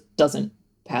just doesn't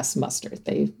pass muster.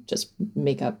 They just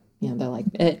make up. They're like,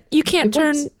 you can't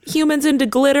turn humans into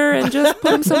glitter and just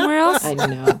put them somewhere else. I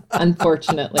know,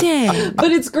 unfortunately. Dang.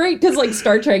 But it's great because like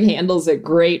Star Trek handles it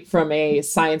great from a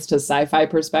science to sci-fi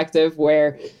perspective,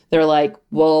 where they're like,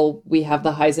 well, we have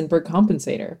the Heisenberg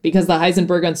compensator because the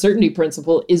Heisenberg uncertainty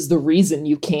principle is the reason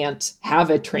you can't have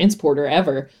a transporter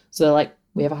ever. So they're like,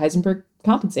 we have a Heisenberg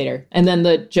compensator. And then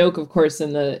the joke, of course,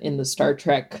 in the Star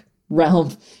Trek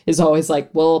realm is always like,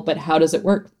 well, but how does it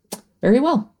work? Very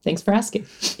well. Thanks for asking.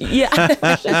 Yeah.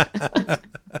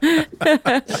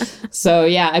 So,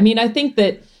 I mean, I think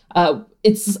that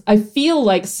I feel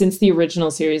like since the original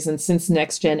series and since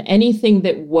Next Gen, anything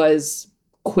that was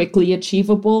quickly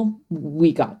achievable,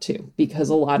 we got to, because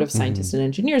a lot of scientists and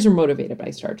engineers are motivated by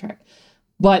Star Trek.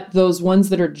 But those ones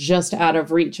that are just out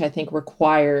of reach, I think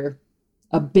require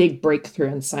a big breakthrough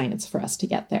in science for us to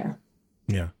get there.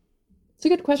 Yeah. It's a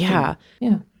good question.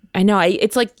 Yeah. I know.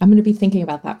 It's like I'm going to be thinking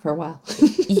about that for a while.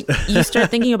 you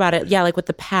start thinking about it. Yeah, like with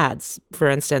the pads, for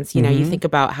instance, you think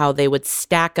about how they would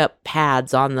stack up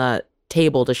pads on the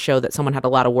table to show that someone had a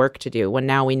lot of work to do. When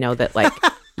now we know that like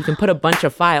you can put a bunch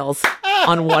of files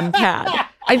on one pad.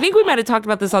 I think we might have talked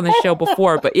about this on the show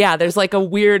before, but yeah, there's like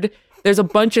there's a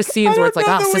bunch of scenes where it's like,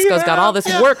 oh, Cisco's got all this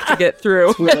work to get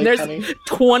through. Really and there's funny.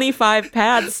 25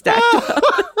 pads stacked up.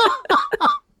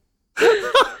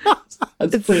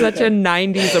 It's such a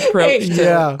 90s approach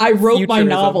to I wrote futurism. my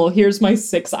novel. Here's my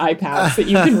 6 iPads that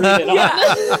you can read it on.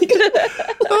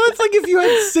 Oh, it's like if you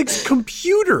had 6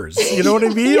 computers. You know what I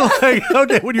mean? Like,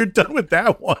 okay, when you're done with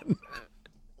that one.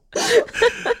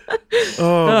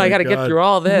 I got to get through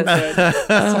all this.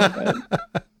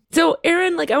 So,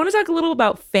 Erin, like, I want to talk a little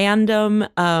about fandom,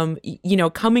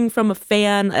 coming from a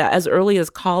fan as early as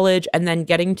college and then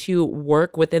getting to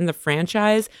work within the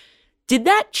franchise. Did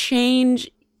that change?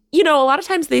 A lot of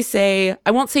times they say,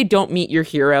 I won't say don't meet your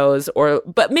heroes,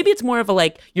 but maybe it's more of a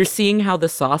like, you're seeing how the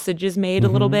sausage is made a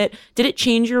little bit. Did it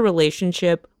change your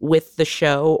relationship with the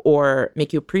show or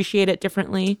make you appreciate it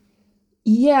differently?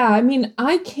 Yeah, I mean,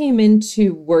 I came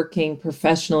into working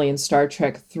professionally in Star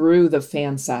Trek through the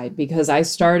fan side because I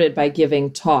started by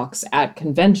giving talks at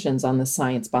conventions on the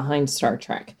science behind Star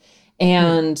Trek.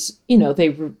 And,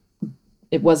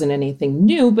 it wasn't anything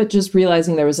new, but just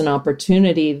realizing there was an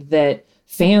opportunity that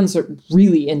fans are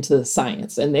really into the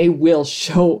science and they will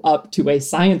show up to a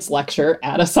science lecture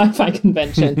at a sci-fi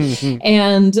convention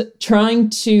and trying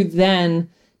to then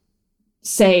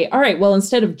say, all right, well,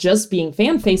 instead of just being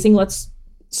fan facing, let's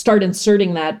start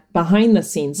inserting that behind the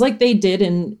scenes like they did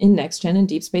in Next Gen and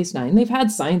Deep Space Nine. They've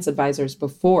had science advisors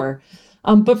before.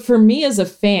 But for me as a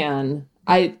fan,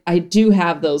 I do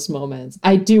have those moments.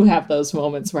 I do have those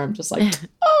moments where I'm just like,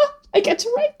 I get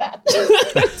to write that.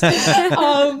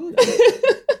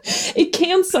 It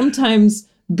can sometimes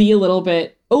be a little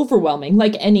bit overwhelming,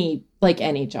 like any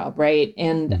job, right?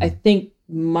 And I think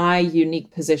my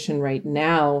unique position right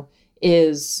now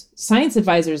is science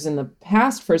advisors in the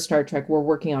past for Star Trek were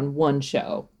working on one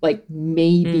show, like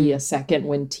maybe a second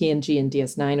when TNG and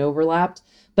DS9 overlapped,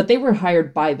 but they were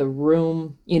hired by the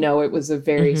room. It was a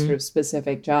very sort of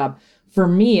specific job. For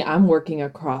me, I'm working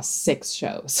across 6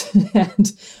 shows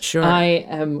and I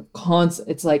am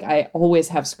it's like, I always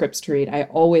have scripts to read. I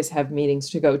always have meetings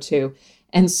to go to.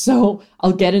 And so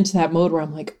I'll get into that mode where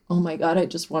I'm like, oh my God, I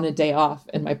just want a day off.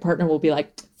 And my partner will be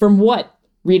like, from what?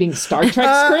 Reading Star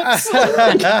Trek scripts?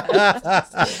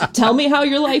 Tell me how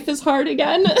your life is hard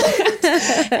again.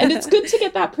 And it's good to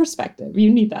get that perspective.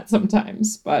 You need that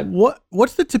sometimes. But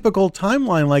what's the typical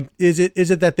timeline? Like, is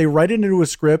it that they write it into a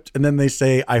script and then they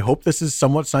say, I hope this is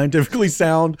somewhat scientifically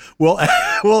sound. We'll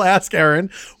ask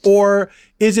Erin. Or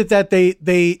is it that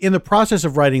they in the process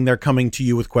of writing, they're coming to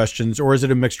you with questions, or is it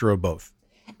a mixture of both?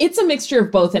 It's a mixture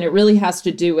of both, and it really has to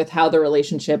do with how the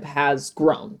relationship has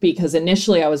grown, because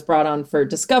initially I was brought on for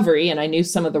Discovery and I knew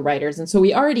some of the writers. And so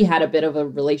we already had a bit of a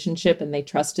relationship and they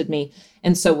trusted me.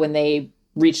 And so when they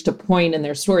reached a point in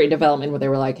their story development where they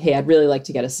were like, hey, I'd really like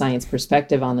to get a science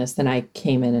perspective on this, then I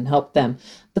came in and helped them.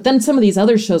 But then some of these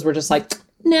other shows were just like,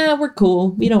 nah, we're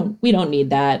cool. We don't need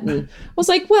that. And I was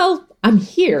like, well, I'm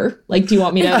here. Like, do you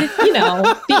want me to,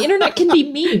 the internet can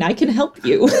be mean. I can help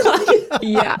you.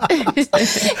 Yeah.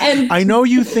 And I know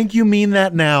you think you mean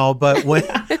that now, but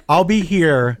I'll be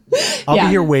here. I'll be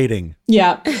here waiting.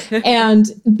 Yeah. And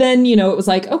then, it was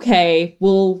like, okay,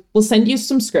 we'll send you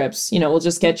some scripts, we'll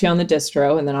just get you on the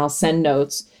distro and then I'll send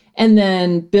notes. And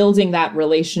then building that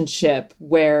relationship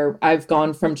where I've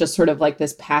gone from just sort of like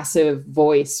this passive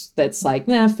voice that's like,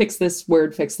 fix this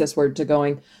word, to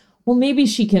going, well, maybe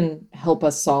she can help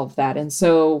us solve that. And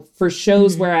so for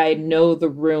shows where I know the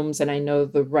rooms and I know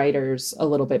the writers a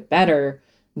little bit better,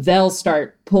 they'll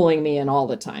start pulling me in all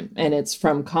the time. And it's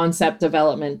from concept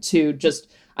development to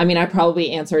just, I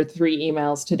probably answered 3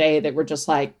 emails today that were just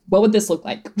like, what would this look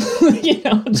like?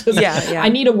 I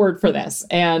need a word for this.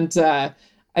 And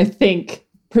I think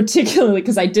particularly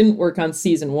because I didn't work on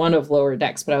season 1 of Lower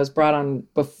Decks, but I was brought on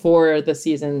before the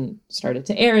season started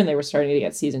to air and they were starting to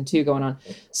get season 2 going on.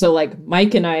 So like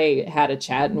Mike and I had a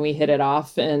chat and we hit it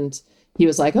off and he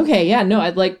was like, okay, yeah, no,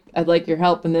 I'd like your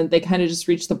help. And then they kind of just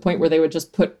reached the point where they would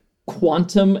just put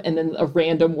quantum and then a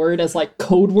random word as like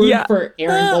code word for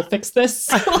Erin will fix this.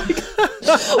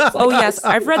 Yes.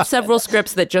 I've read several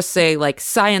scripts that just say like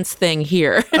science thing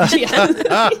here. I'm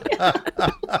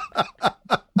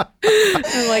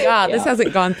like, this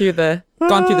hasn't gone through the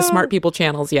smart people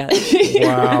channels yet.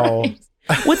 Wow.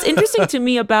 What's interesting to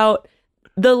me about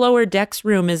the Lower Decks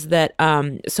room is that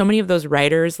so many of those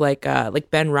writers, like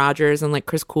Ben Rogers and like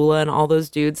Chris Kula and all those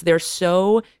dudes, they're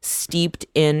so steeped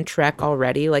in Trek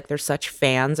already. Like they're such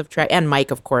fans of Trek, and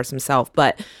Mike, of course, himself.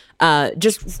 But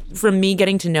just from me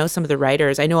getting to know some of the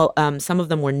writers, I know some of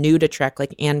them were new to Trek.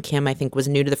 Like Ann Kim, I think, was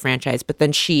new to the franchise, but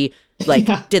then she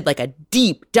did like a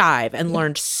deep dive and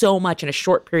learned so much in a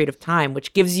short period of time,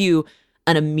 which gives you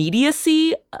an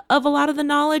immediacy of a lot of the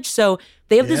knowledge. So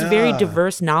they have this very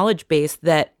diverse knowledge base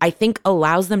that I think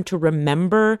allows them to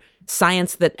remember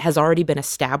science that has already been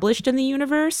established in the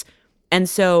universe. And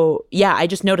so, yeah, I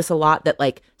just notice a lot that,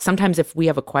 like, sometimes if we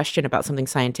have a question about something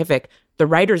scientific, the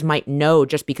writers might know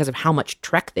just because of how much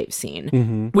Trek they've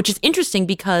seen, which is interesting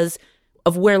because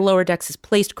of where Lower Decks is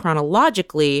placed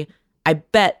chronologically. I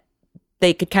bet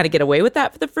they could kind of get away with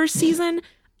that for the first season.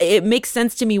 It makes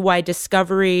sense to me why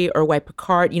Discovery or why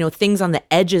Picard, things on the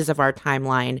edges of our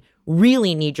timeline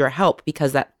really need your help,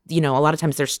 because that, a lot of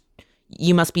times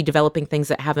you must be developing things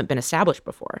that haven't been established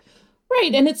before.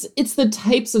 Right. And it's the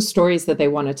types of stories that they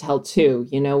want to tell too,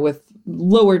 with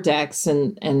Lower Decks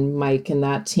and Mike and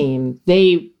that team,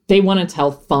 they want to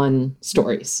tell fun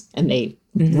stories, and they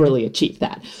really achieve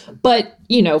that. But,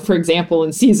 for example,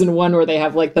 in season 1 where they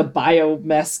have like the bio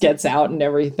mess gets out and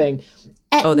everything.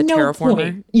 The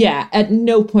terraformer? At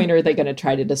no point are they going to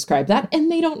try to describe that,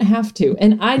 and they don't have to.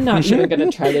 And I'm not even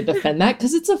going to try to defend that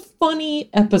because it's a funny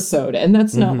episode, and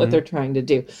that's not what they're trying to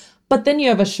do. But then you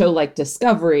have a show like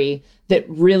Discovery that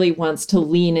really wants to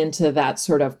lean into that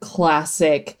sort of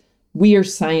classic, we are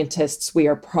scientists, we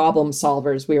are problem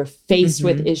solvers, we are faced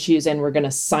with issues, and we're going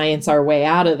to science our way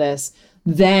out of this.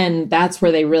 Then that's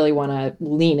where they really want to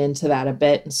lean into that a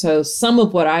bit. And so some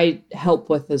of what I help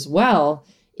with as well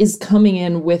is coming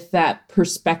in with that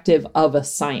perspective of a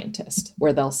scientist,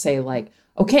 where they'll say like,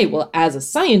 okay, well, as a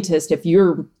scientist, if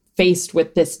you're faced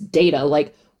with this data,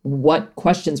 like, what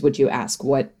questions would you ask?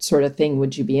 What sort of thing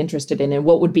would you be interested in? And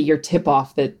what would be your tip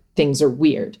off that things are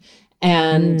weird?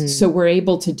 And so we're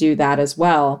able to do that as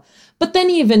well. But then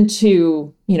even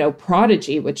to,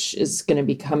 Prodigy, which is going to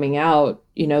be coming out,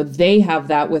 they have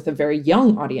that with a very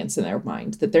young audience in their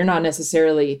mind, that they're not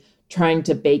necessarily trying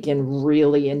to bake in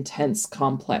really intense,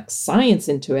 complex science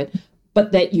into it,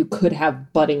 but that you could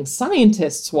have budding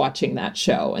scientists watching that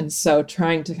show. And so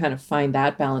trying to kind of find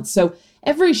that balance. So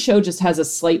every show just has a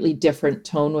slightly different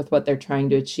tone with what they're trying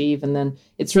to achieve. And then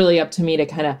it's really up to me to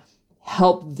kind of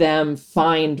help them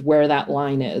find where that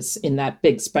line is in that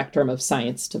big spectrum of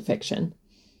science to fiction.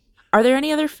 Are there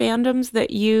any other fandoms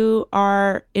that you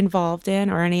are involved in,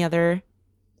 or any other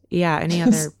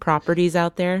properties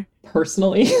out there?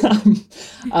 Personally,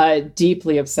 I'm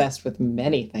deeply obsessed with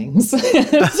many things.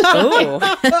 Oh,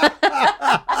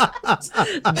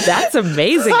 that's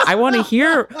amazing. I want to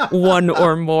hear one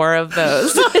or more of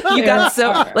those. You got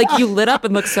you lit up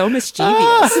and look so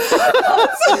mischievous.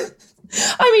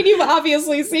 I mean, you've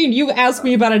obviously seen, you ask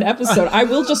me about an episode, I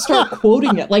will just start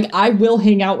quoting it. Like, I will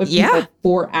hang out with people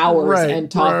for hours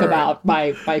and talk about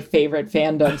my favorite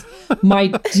fandoms. My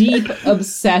deep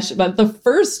obsession, but the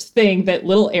first thing that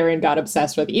little Erin got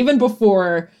obsessed with, even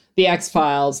before the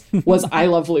X-Files, was I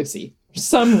Love Lucy. For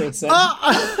some reason.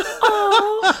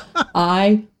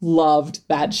 I loved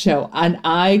that show, and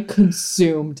I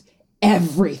consumed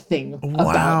everything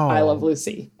about I Love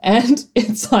Lucy. And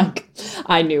it's like,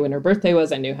 I knew when her birthday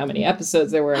was, I knew how many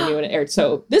episodes there were, I knew when it aired.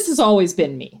 So this has always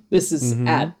been me. This is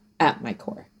at my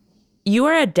core. You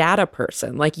are a data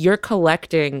person. Like, you're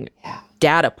collecting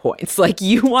data points. Like,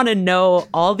 you want to know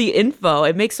all the info.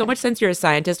 It makes so much sense you're a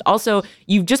scientist. Also,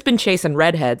 you've just been chasing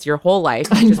redheads your whole life.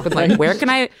 You've just been like, where can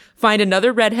I find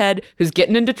another redhead who's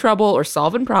getting into trouble or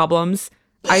solving problems?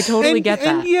 I totally get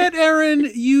that. And yet,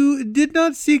 Erin, you did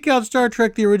not seek out Star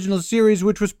Trek, the original series,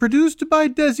 which was produced by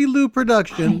Desilu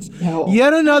Productions.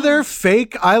 Yet another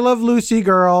fake I Love Lucy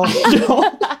girl.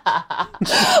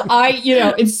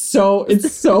 It's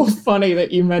so funny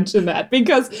that you mentioned that,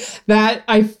 because that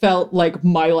I felt like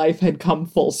my life had come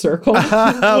full circle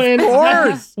when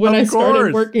I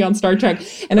started working on Star Trek.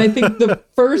 And I think the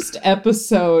first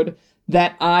episode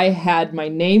that I had my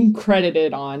name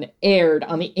credited on aired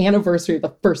on the anniversary of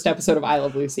the first episode of I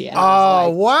Love Lucy. And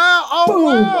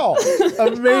wow.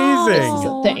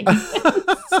 Amazing.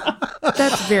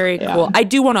 That's very cool. I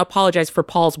do want to apologize for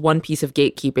Paul's one piece of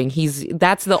gatekeeping.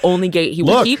 That's the only gate he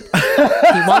will keep.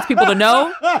 He wants people to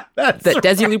know that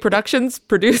Desilu Productions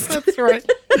produced. That's right.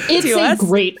 It's a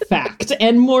great fact,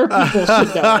 and more people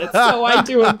should know it. So I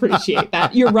do appreciate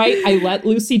that. You're right. I let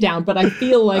Lucy down, but I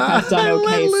feel like I've done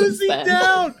okay since then.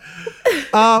 Down.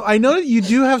 I know that you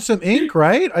do have some ink,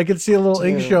 right? I can see a little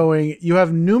ink showing. You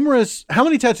have numerous. How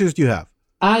many tattoos do you have?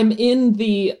 I'm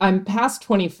past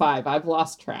 25. I've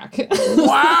lost track.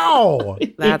 Wow.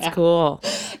 That's cool.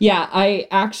 Yeah, I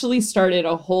actually started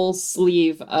a whole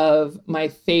sleeve of my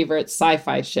favorite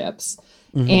sci-fi ships.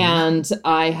 And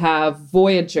I have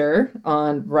Voyager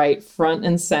on right front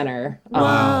and center.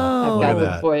 Wow. I've got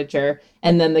the Voyager.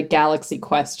 And then the Galaxy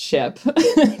Quest ship,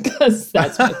 because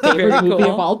that's my favorite movie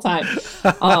of all time.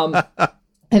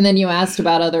 And then you asked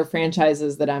about other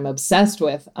franchises that I'm obsessed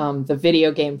with. The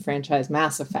video game franchise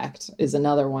Mass Effect is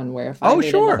another one where if I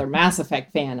meet another Mass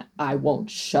Effect fan, I won't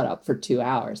shut up for 2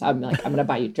 hours. I'm like, I'm going to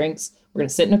buy you drinks. We're going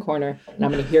to sit in a corner and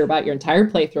I'm going to hear about your entire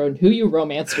playthrough and who you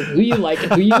romanced and who you like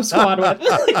and who you squad with,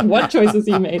 like what choices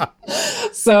you made.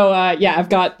 So, I've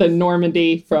got the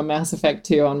Normandy from Mass Effect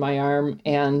 2 on my arm.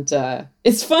 And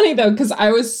it's funny, though, because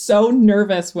I was so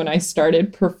nervous when I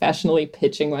started professionally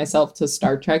pitching myself to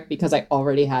Star Trek because I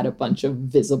already had a bunch of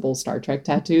visible Star Trek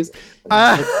tattoos.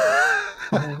 Like,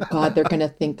 oh, God, they're going to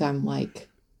think I'm like,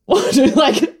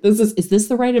 like, is this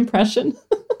the right impression?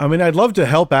 I mean, I'd love to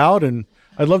help out and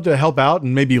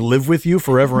maybe live with you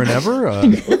forever and ever. I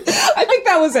think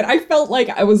that was it. I felt like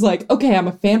I was like, okay, I'm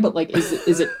a fan, but like,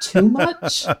 is it too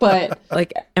much? But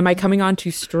like, am I coming on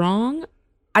too strong?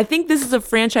 I think this is a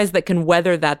franchise that can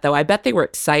weather that, though. I bet they were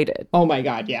excited. Oh my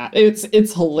God, yeah,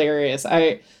 it's hilarious.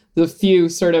 The few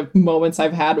sort of moments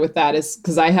I've had with that is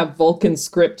because I have Vulcan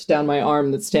script down my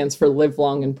arm that stands for live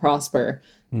long and prosper.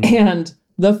 And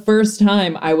the first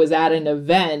time I was at an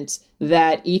event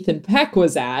that Ethan Peck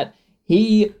was at,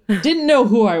 he didn't know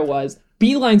who I was,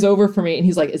 beelines over for me, and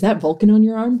he's like, is that Vulcan on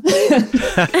your arm?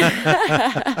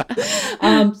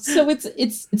 So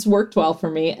it's worked well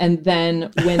for me. And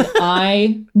then when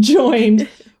I joined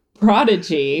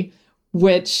Prodigy,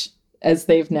 which, as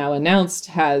they've now announced,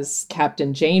 has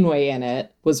Captain Janeway in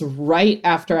it, was right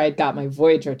after I'd got my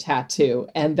Voyager tattoo.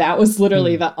 And that was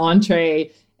literally the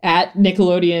entree at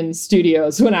Nickelodeon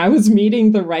Studios. When I was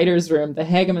meeting the writer's room, the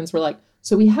Hagemans were like,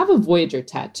 so we have a Voyager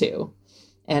tattoo.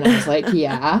 And I was like,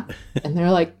 yeah. And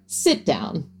they're like, sit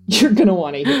down. You're going to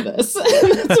want to hear this.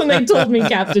 And that's when they told me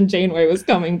Captain Janeway was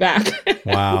coming back.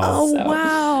 Wow. So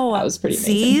wow. That was pretty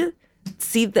amazing.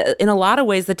 See, in a lot of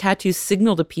ways, the tattoos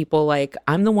signal to people like,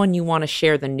 I'm the one you want to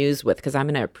share the news with because I'm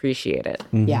going to appreciate it.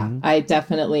 Mm-hmm. Yeah, I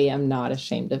definitely am not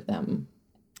ashamed of them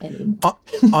anymore.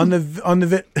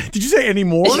 Did you say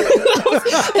anymore?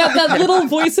 that little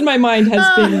voice in my mind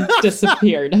has been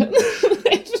disappeared.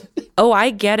 Oh, I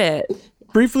get it.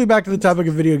 Briefly back to the topic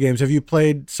of video games. Have you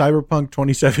played Cyberpunk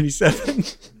 2077?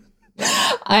 This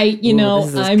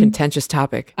is a contentious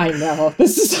topic. I know.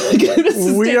 This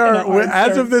is we are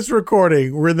as of this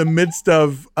recording, we're in the midst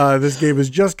of this game has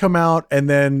just come out, and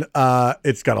then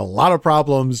it's got a lot of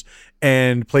problems,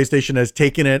 and PlayStation has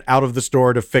taken it out of the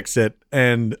store to fix it.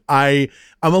 And I'm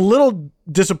a little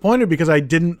disappointed because I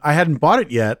hadn't bought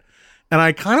it yet, and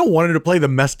I kind of wanted to play the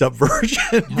messed up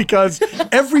version because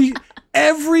every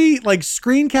like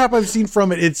screen cap I've seen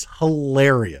from it, it's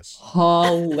hilarious.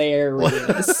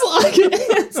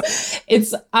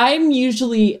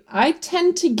 I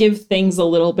tend to give things a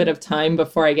little bit of time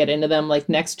before I get into them. Like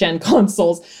next gen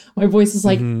consoles, my voice is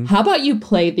like, how about you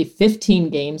play the 15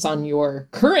 games on your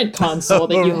current console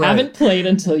that you haven't played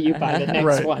until you buy the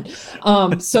next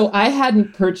one. So I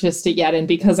hadn't purchased it yet. And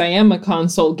because I am a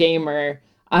console gamer,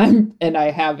 I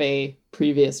have a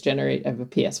previous generation of a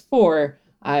PS4,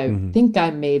 I think I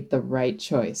made the right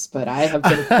choice, but I have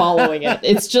been following it.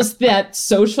 It's just that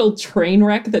social train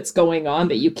wreck that's going on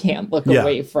that you can't look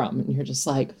away from. And you're just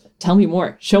like, tell me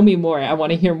more, show me more. I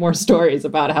want to hear more stories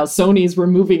about how Sony's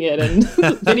removing it and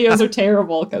videos are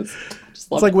terrible because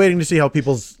it's like waiting to see how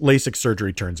people's LASIK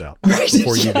surgery turns out. Right.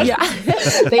 Before you do.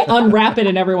 They unwrap it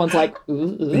and everyone's like,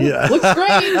 ooh, looks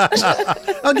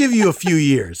great. I'll give you a few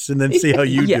years and then see how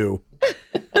you do.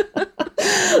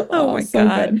 Oh my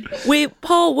God. Good. Wait,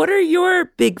 Paul, what are your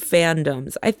big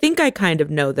fandoms? I think I kind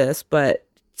of know this, but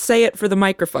say it for the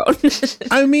microphone.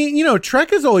 I mean,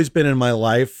 Trek has always been in my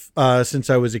life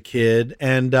since I was a kid.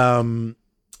 And, I'm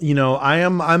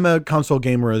a console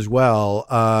gamer as well.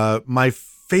 I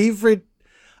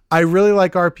really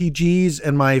like RPGs,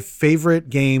 and my favorite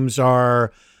games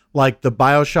are like the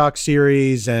BioShock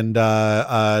series and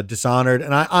Dishonored.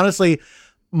 And I honestly,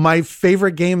 my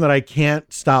favorite game that I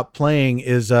can't stop playing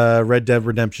is Red Dead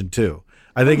Redemption 2.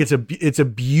 I think it's a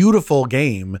beautiful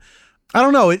game. I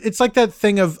don't know. It's like that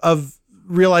thing of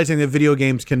realizing that video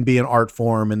games can be an art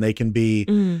form, and they can be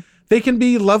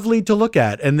lovely to look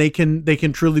at, and they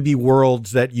can truly be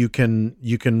worlds that you can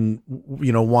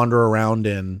wander around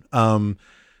in.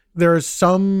 There are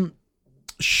some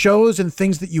shows and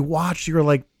things that you watch, you're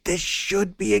like, this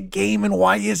should be a game, and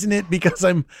why isn't it? Because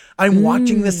I'm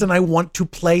watching this and I want to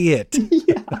play it.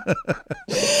 Yeah.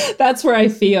 That's where I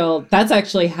feel that's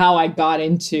actually how I got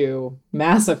into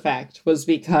Mass Effect, was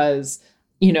because,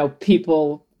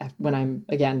 people, when I'm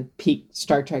again peak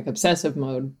Star Trek obsessive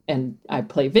mode and I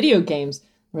play video games,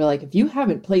 We're like, if you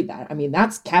haven't played that, I mean,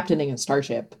 that's captaining a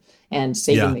starship and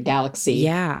saving the galaxy.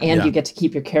 Yeah. And you get to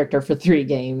keep your character for 3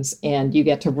 games, and you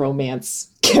get to romance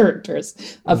characters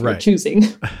of your choosing,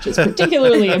 which is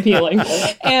particularly appealing.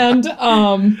 And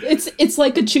it's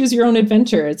like a choose your own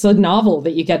adventure. It's a novel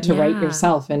that you get to write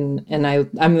yourself. And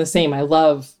I'm the same. I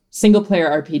love single player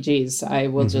RPGs. I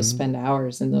will just spend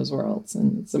hours in those worlds,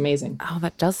 and it's amazing. Oh,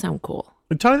 that does sound cool.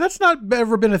 And Tawny, that's not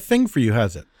ever been a thing for you,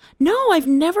 has it? No, I've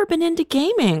never been into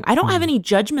gaming. I don't have any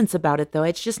judgments about it, though.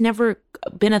 It's just never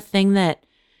been a thing that,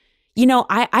 you know,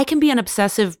 I can be an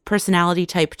obsessive personality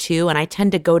type too, and I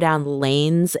tend to go down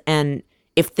lanes, and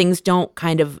if things don't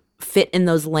kind of fit in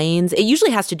those lanes, it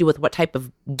usually has to do with what type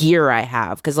of gear I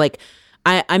have, because like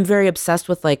I'm very obsessed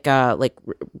with like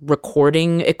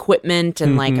recording equipment,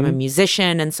 and like I'm a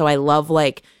musician, and so I love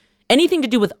like anything to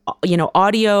do with, you know,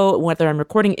 audio, whether I'm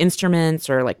recording instruments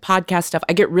or like podcast stuff.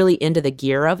 I get really into the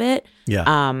gear of it. Yeah.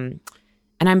 And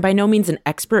I'm by no means an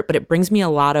expert, but it brings me a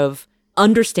lot of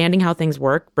understanding how things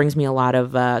work, brings me a lot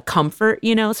of comfort,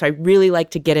 you know? So I really like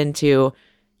to get into,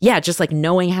 just like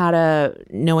knowing how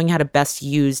to best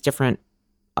use different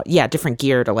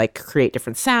gear to like create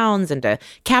different sounds and to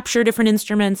capture different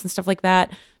instruments and stuff like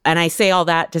that. And I say all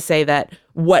that to say that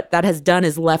what that has done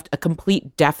is left a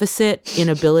complete deficit in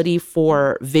ability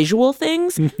for visual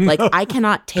things. Like I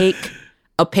cannot take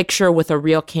a picture with a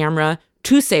real camera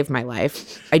to save my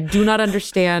life. I do not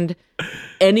understand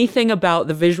anything about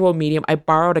the visual medium. I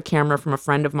borrowed a camera from a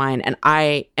friend of mine, and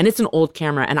it's an old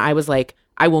camera, and I was like,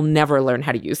 I will never learn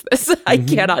how to use this. I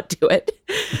cannot do it.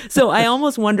 So I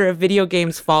almost wonder if video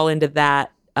games fall into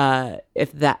that,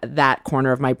 if that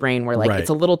corner of my brain where like it's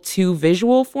a little too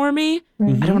visual for me.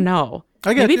 I don't know.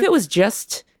 Maybe if it was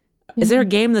just, is there a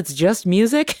game that's just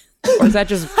music, or is that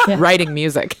just writing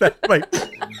music?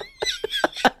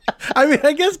 I mean,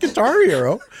 I guess Guitar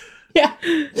Hero. Yeah.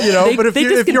 You know, but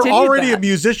if you're already a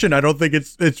musician, I don't think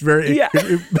it's very,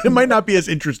 it might not be as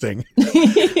interesting.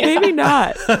 Maybe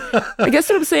not. I guess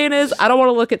what I'm saying is I don't want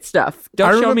to look at stuff.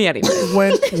 Don't show me anything.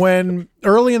 When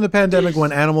early in the pandemic,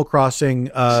 when Animal Crossing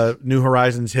New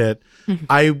Horizons hit,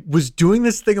 I was doing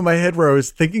this thing in my head where I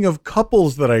was thinking of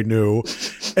couples that I knew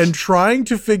and trying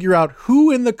to figure out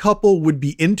who in the couple would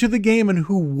be into the game and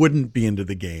who wouldn't be into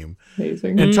the game.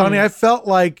 Amazing. And Tawny, I felt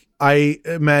like I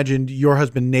imagined your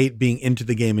husband Nate being into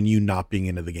the game and you not being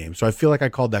into the game. So I feel like I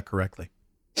called that correctly.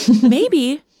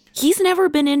 Maybe. He's never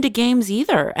been into games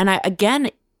either.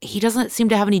 And he doesn't seem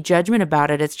to have any judgment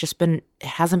about it. It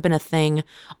hasn't been a thing.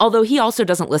 Although he also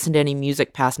doesn't listen to any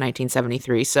music past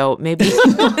 1973. So maybe.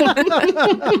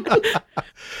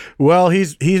 Well,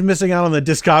 he's missing out on the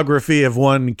discography of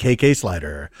one KK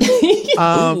Slider.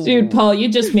 Dude, Paul, you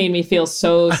just made me feel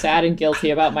so sad and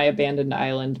guilty about my abandoned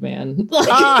island, man.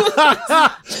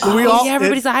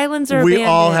 Everybody's islands are we abandoned.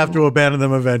 all have to abandon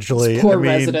them eventually. Poor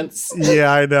residents.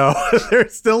 Yeah, I know. They're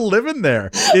still living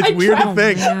there. It's weird to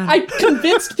think. I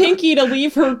convinced Pinky to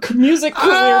leave her music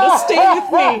career to stay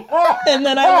with me, and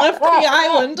then I left the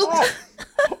island.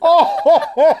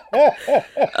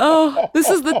 This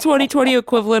is the 2020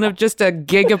 equivalent of just a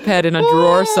gigaped in a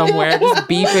drawer somewhere, just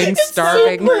beeping,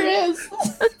 starving. Super is.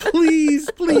 Please,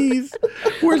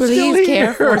 we're still Please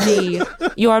here. care for me.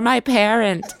 You are my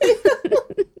parent.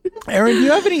 Erin, do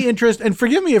you have any interest? And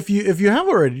forgive me if you have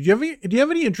already. Do you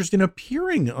have any interest in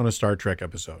appearing on a Star Trek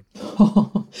episode?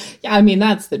 Yeah, I mean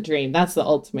that's the dream. That's the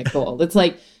ultimate goal. It's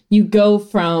like you go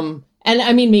from. And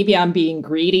I mean, maybe I'm being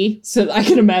greedy, so I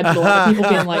can imagine a lot of people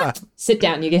being like, sit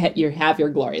down, you have your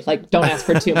glory. Like, don't ask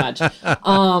for too much.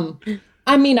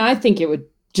 I mean, I think it would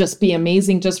just be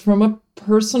amazing just from a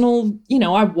personal, you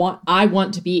know, I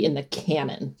want to be in the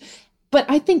canon. But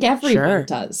I think everyone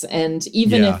does. And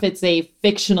even if it's a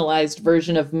fictionalized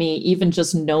version of me, even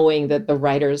just knowing that the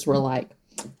writers were like,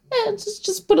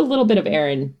 just put a little bit of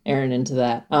Erin into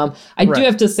that. I do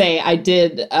have to say,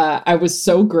 I was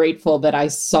so grateful that I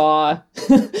saw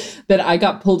that I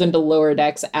got pulled into Lower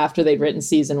Decks after they'd written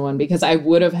season 1, because I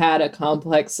would have had a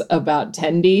complex about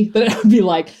Tendi that I'd be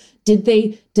like, did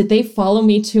they follow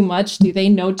me too much? Do they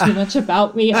know too much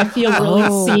about me? I feel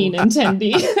really seen in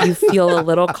Tendi. You feel a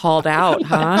little called out,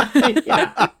 huh?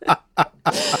 Yeah.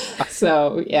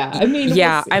 So, yeah. I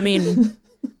mean,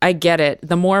 I get it.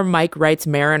 The more Mike writes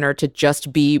Mariner to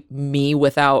just be me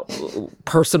without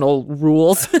personal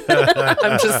rules,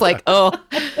 I'm just like,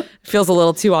 feels a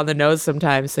little too on the nose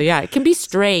sometimes. So yeah, it can be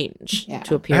strange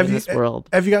to appear in this world.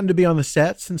 Have you gotten to be on the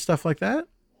sets and stuff like that?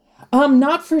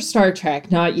 Not for Star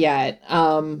Trek, not yet.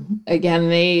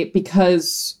 Again,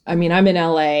 because I'm in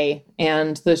LA,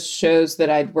 and the shows that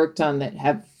I'd worked on that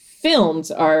have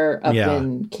filmed are up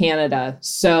in Canada.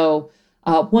 So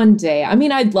one day. I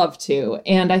mean, I'd love to.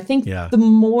 And I think the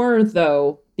more,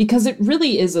 though, because it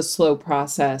really is a slow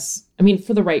process, I mean,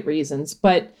 for the right reasons.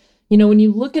 But, you know, when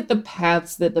you look at the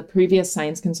paths that the previous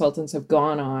science consultants have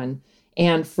gone on,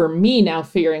 and for me now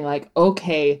figuring like,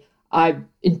 okay,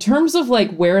 in terms of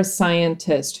like where a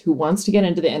scientist who wants to get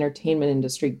into the entertainment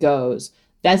industry goes,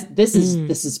 this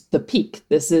is the peak.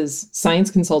 This is science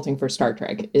consulting for Star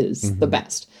Trek is the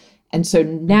best. And so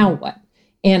now what?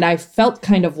 And I felt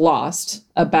kind of lost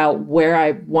about where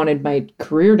I wanted my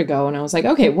career to go. And I was like,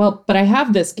 okay, well, but I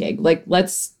have this gig. Like,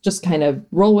 let's just kind of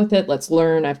roll with it. Let's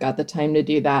learn. I've got the time to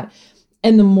do that.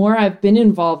 And the more I've been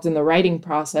involved in the writing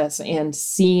process and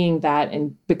seeing that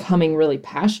and becoming really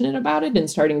passionate about it and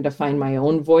starting to find my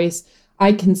own voice,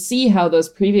 I can see how those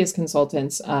previous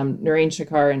consultants, Naren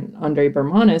Shakar and Andre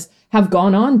Bermanis, have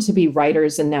gone on to be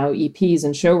writers and now EPs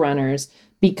and showrunners,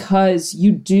 because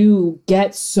you do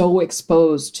get so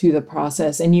exposed to the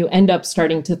process and you end up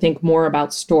starting to think more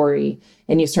about story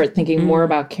and you start thinking more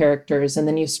about characters. And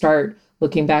then you start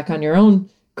looking back on your own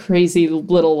crazy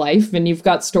little life and you've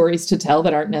got stories to tell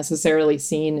that aren't necessarily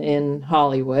seen in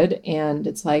Hollywood. And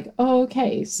it's like, oh,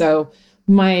 okay. So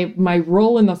my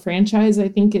role in the franchise, I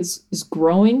think, is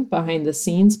growing behind the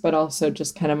scenes, but also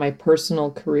just kind of my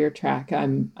personal career track.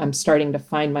 I'm starting to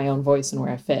find my own voice and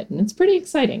where I fit. And it's pretty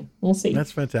exciting. We'll see.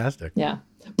 That's fantastic. Yeah.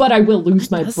 But I will lose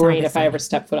my brain if I ever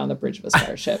step foot on the bridge of a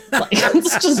starship. Like,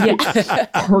 let's just be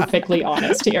perfectly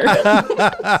honest here.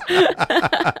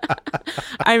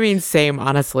 I mean, same,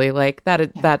 honestly. Like,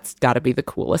 that's got to be the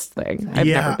coolest thing. I've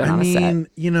never been on a set.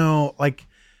 You know, like,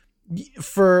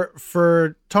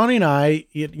 for Tawny and I,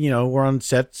 you know, we're on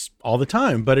sets all the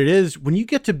time. But it is, when you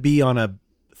get to be on a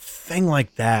thing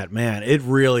like that, man, it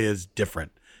really is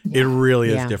different. It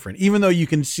really is different. Even though you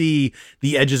can see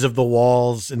the edges of the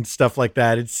walls and stuff like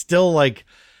that, it's still like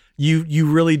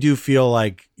you really do feel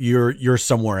like you're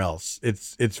somewhere else.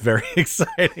 It's very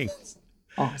exciting.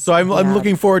 Awesome. So I'm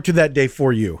looking forward to that day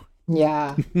for you.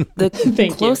 Yeah.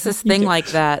 The closest thing like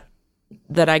that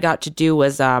I got to do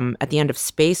was at the end of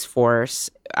Space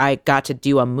Force. I got to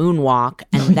do a moonwalk,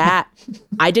 and that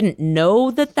I didn't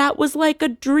know that was like a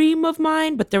dream of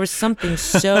mine, but there was something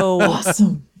so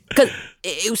awesome. Because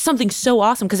it was something so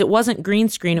awesome, because it wasn't green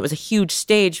screen. It was a huge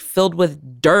stage filled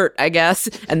with dirt, I guess.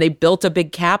 And they built a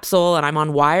big capsule and I'm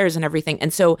on wires and everything.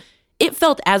 And so it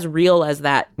felt as real as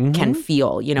that can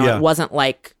feel. You know, it wasn't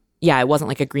like, it wasn't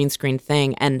like a green screen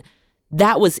thing. And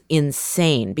that was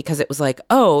insane, because it was like,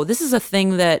 oh, this is a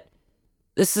thing that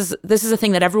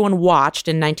everyone watched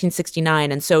in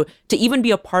 1969. And so to even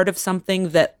be a part of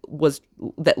something that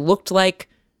looked like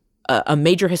a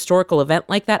major historical event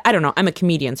like that. I don't know. I'm a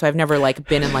comedian, so I've never like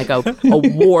been in like a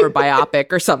war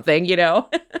biopic or something, you know.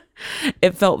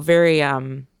 It felt very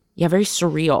very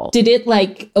surreal. Did it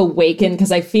like awaken?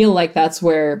 Because I feel like that's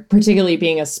where, particularly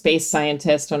being a space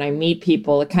scientist, when I meet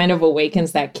people, it kind of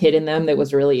awakens that kid in them that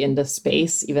was really into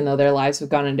space, even though their lives have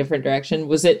gone in a different direction.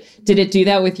 Did it do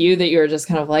that with you, that you were just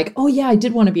kind of like, oh yeah, I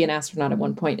did want to be an astronaut at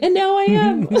one point, and now I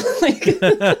am?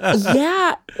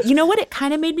 Yeah. You know what it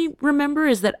kind of made me remember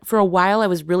is that for a while I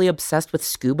was really obsessed with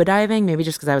scuba diving, maybe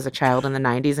just because I was a child in the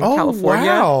 90s in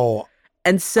California. Wow.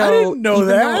 And so I didn't know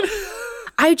that.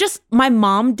 My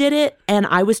mom did it and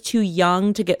I was too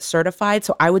young to get certified.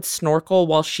 So I would snorkel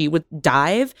while she would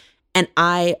dive, and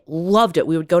I loved it.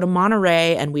 We would go to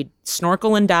Monterey and we'd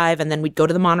snorkel and dive, and then we'd go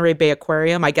to the Monterey Bay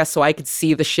Aquarium, I guess, so I could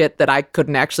see the shit that I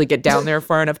couldn't actually get down there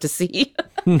far enough to see.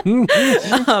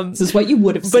 This is what you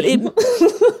would have seen.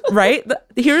 Right?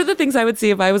 Here are the things I would see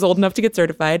if I was old enough to get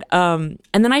certified. And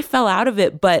then I fell out of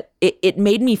it, but it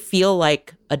made me feel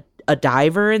like a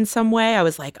diver in some way. I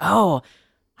was like, oh,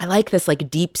 I like this like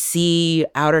deep sea,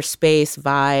 outer space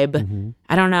vibe.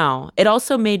 I don't know. It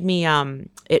also made me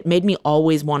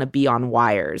always want to be on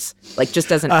wires, like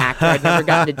just as an actor. I'd never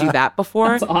gotten to do that before.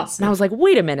 That's awesome. And I was like,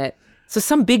 wait a minute. So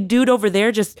some big dude over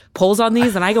there just pulls on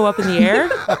these and I go up in the air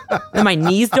and my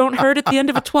knees don't hurt at the end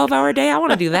of a 12-hour day? I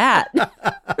want to do that.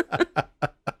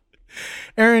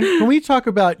 Erin, can we talk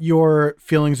about your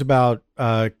feelings about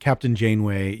Captain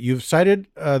Janeway? You've cited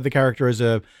the character as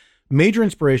a major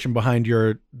inspiration behind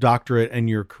your doctorate and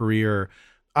your career.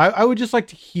 I would just like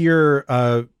to hear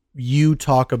you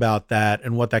talk about that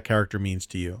and what that character means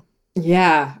to you.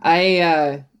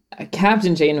 Yeah,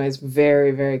 Captain Janeway is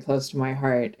very, very close to my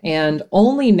heart. And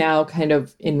only now, kind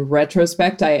of in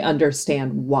retrospect, I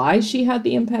understand why she had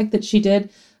the impact that she did.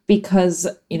 Because,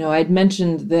 you know, I'd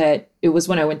mentioned that it was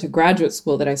when I went to graduate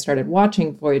school that I started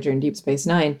watching Voyager and Deep Space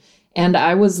Nine. And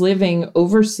I was living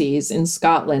overseas in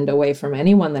Scotland, away from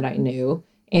anyone that I knew.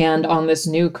 and on this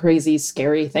new crazy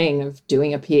scary thing of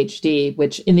doing a PhD,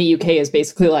 which in the UK is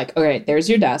basically like, all right, there's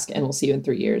your desk and we'll see you in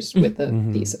 3 years with the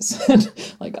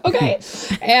thesis. Like, okay.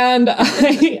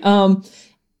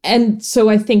 And so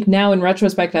I think now in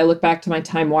retrospect, I look back to my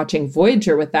time watching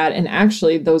Voyager with that. And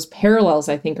actually those parallels,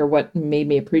 I think, are what made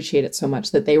me appreciate it so much,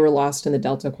 that they were lost in the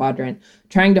Delta Quadrant,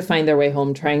 trying to find their way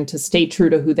home, trying to stay true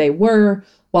to who they were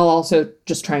while also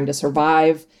just trying to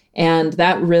survive. And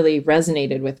that really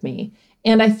resonated with me.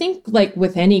 And I think like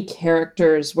with any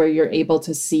characters where you're able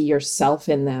to see yourself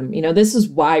in them, you know, this is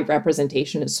why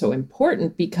representation is so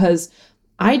important, because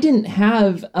I didn't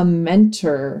have a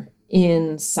mentor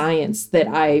in science that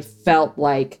I felt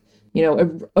like, you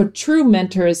know, a true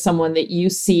mentor is someone that you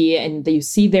see and you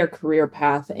see their career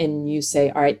path and you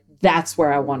say, all right, that's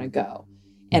where I want to go.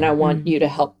 And I want you to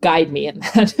help guide me in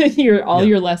that,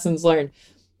 your lessons learned.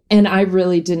 And I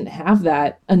really didn't have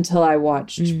that until I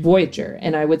watched Voyager.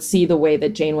 And I would see the way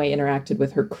that Janeway interacted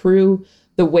with her crew,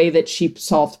 the way that she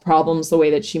solved problems, the way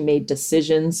that she made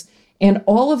decisions. And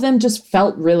all of them just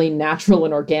felt really natural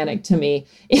and organic to me,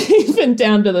 even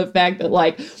down to the fact that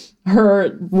like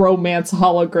her romance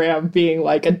hologram being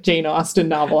like a Jane Austen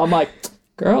novel. I'm like,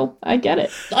 girl, I get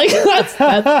it. Like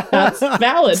that's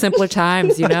valid. Simpler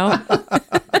times, you know?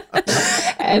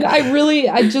 And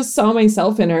I just saw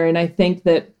myself in her. And I think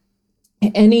that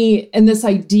this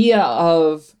idea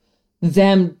of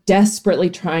them desperately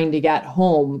trying to get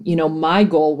home, you know, my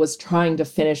goal was trying to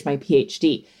finish my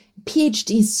PhD.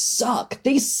 PhDs suck.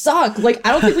 They suck. Like,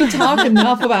 I don't think we talk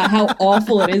enough about how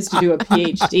awful it is to do a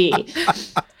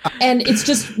PhD. And it's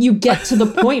just, you get to the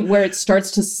point where it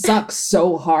starts to suck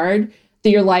so hard that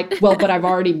you're like, well, but I've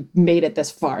already made it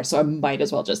this far, so I might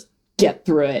as well just get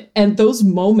through it. And those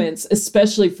moments,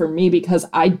 especially for me, because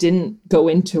I didn't go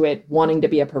into it wanting to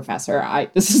be a professor.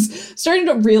 This is starting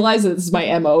to realize that this is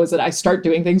my MO, is that I start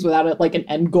doing things without like an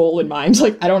end goal in mind.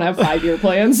 Like, I don't have 5-year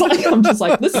plans. Like, I'm just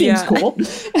like, this seems cool.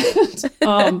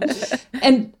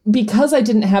 And because I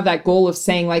didn't have that goal of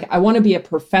saying like, I want to be a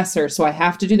professor, so I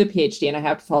have to do the PhD and I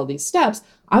have to follow these steps,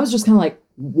 I was just kind of like,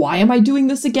 why am I doing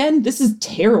this again? This is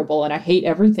terrible. And I hate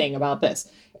everything about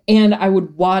this. And I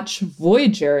would watch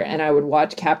Voyager and I would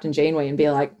watch Captain Janeway and be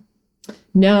like,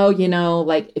 no, you know,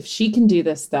 like if she can do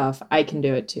this stuff, I can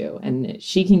do it too. And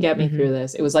she can get me through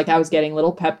this. It was like I was getting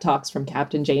little pep talks from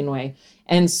Captain Janeway.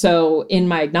 And so in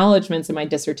my acknowledgments in my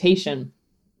dissertation,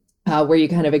 where you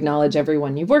kind of acknowledge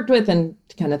everyone you've worked with and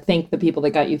kind of thank the people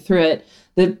that got you through it,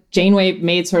 the Janeway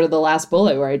made sort of the last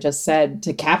bullet where I just said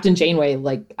to Captain Janeway,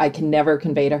 like, I can never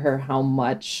convey to her how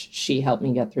much she helped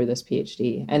me get through this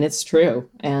PhD. And it's true.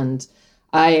 And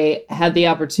I had the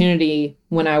opportunity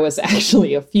when I was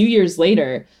actually a few years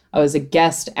later, I was a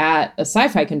guest at a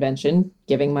sci-fi convention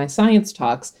giving my science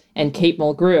talks, and Kate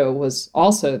Mulgrew was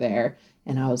also there.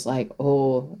 And I was like,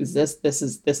 oh, this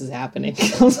is happening.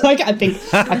 I was like, I think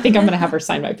I'm going to have her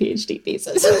sign my PhD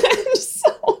thesis.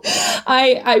 So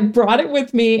I brought it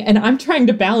with me, and I'm trying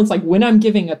to balance like when I'm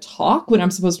giving a talk, when I'm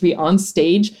supposed to be on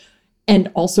stage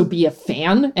and also be a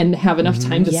fan and have enough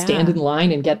time to stand in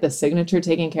line and get the signature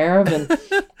taken care of.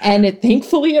 And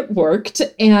thankfully it worked.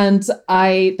 And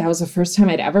that was the first time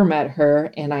I'd ever met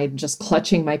her. And I'm just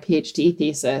clutching my PhD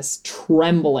thesis,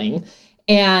 trembling.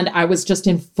 And I was just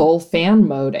in full fan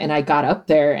mode, and I got up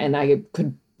there and I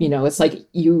could, you know, it's like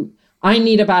I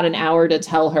need about an hour to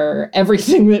tell her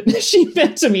everything that she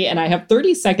meant to me. And I have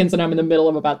 30 seconds and I'm in the middle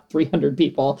of about 300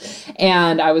 people.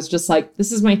 And I was just like,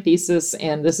 this is my thesis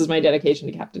and this is my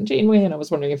dedication to Captain Janeway. And I was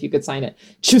wondering if you could sign it.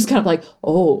 She was kind of like,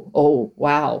 oh,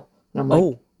 wow. And I'm like,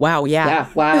 oh, wow. Yeah. Yeah.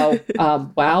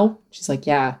 Wow. Wow. She's like,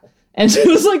 yeah. And it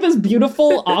was like this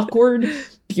beautiful, awkward,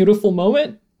 beautiful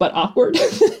moment, but awkward.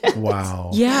 Wow.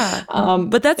 Yeah.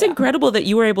 But that's incredible that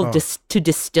you were able to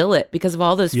distill it because of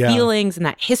all those feelings and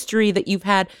that history that you've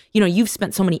had. You know, you've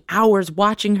spent so many hours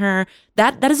watching her.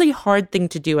 That is a hard thing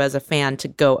to do as a fan, to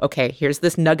go, okay, here's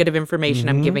this nugget of information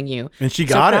I'm giving you. And she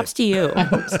got it. Props to you.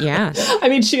 Yeah. I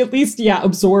mean, she at least,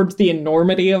 absorbed the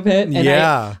enormity of it. And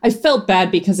I felt bad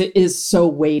because it is so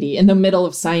weighty in the middle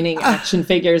of signing action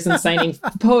figures and signing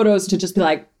photos to just be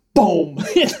like, boom,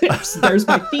 there's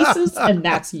my thesis, and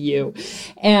that's you.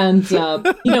 And, and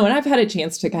I've had a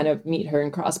chance to kind of meet her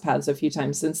and cross paths a few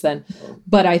times since then.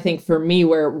 But I think for me,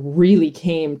 where it really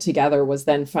came together was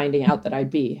then finding out that I'd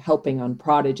be helping on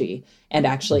Prodigy and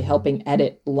actually helping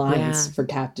edit lines for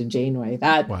Captain Janeway.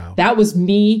 That was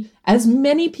me, as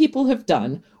many people have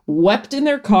done, wept in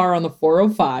their car on the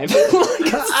 405,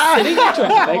 sitting in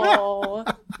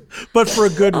traffic. But for a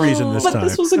good reason this time. But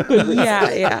this was a good reason.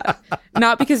 Yeah.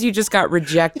 Not because you just got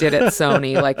rejected at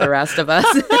Sony like the rest of us.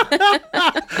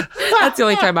 That's the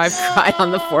only time I've cried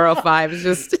on the 405. It's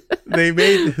just... They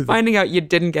made finding out you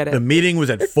didn't get it. The meeting was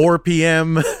at 4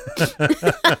 p.m.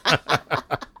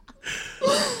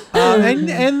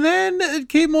 And then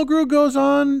Kate Mulgrew goes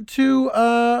on to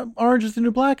Orange is the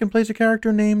New Black and plays a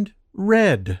character named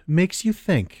Red. Makes you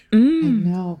think. I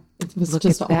know. It was Look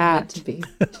just at all that. meant to be.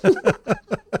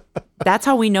 That's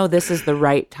how we know this is the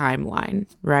right timeline,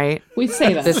 right? We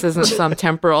say that. This isn't some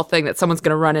temporal thing that someone's going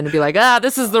to run in and be like,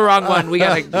 this is the wrong one. We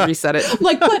got to reset it.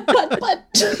 Like, but.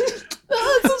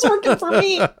 This is working for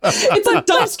me. It's a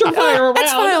dumpster fire around.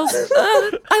 X-Files.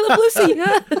 I love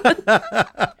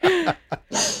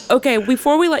Lucy. Okay,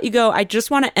 before we let you go, I just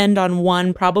want to end on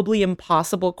one probably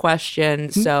impossible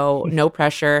question, so no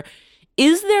pressure.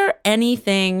 Is there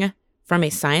anything from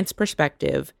a science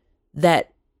perspective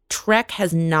that Trek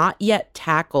has not yet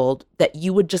tackled that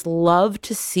you would just love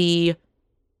to see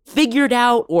figured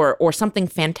out or something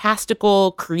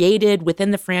fantastical created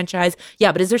within the franchise?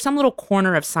 Yeah, but is there some little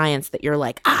corner of science that you're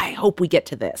like, I hope we get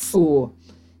to this? Ooh.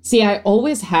 See, I will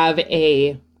always have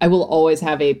a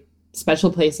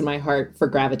special place in my heart for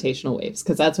gravitational waves,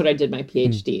 because that's what I did my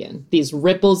PhD in. These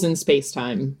ripples in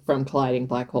space-time from colliding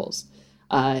black holes.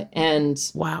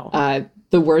 Wow.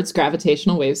 The words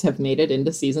gravitational waves have made it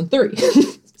into season 3.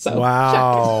 So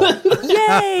wow.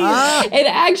 Yay! It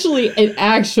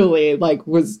actually like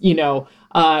was,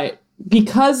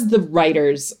 because the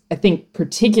writers, I think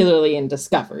particularly in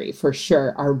Discovery for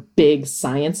sure, are big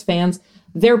science fans,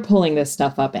 they're pulling this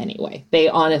stuff up anyway. They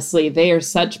are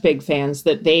such big fans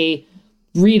that they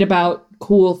read about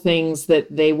cool things that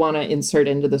they want to insert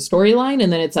into the storyline.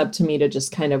 And then it's up to me to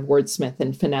just kind of wordsmith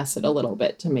and finesse it a little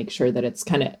bit to make sure that it's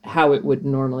kind of how it would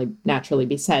naturally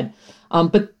be said.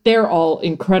 But they're all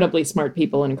incredibly smart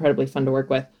people and incredibly fun to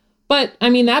work with. But I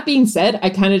mean, that being said,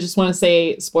 I kind of just want to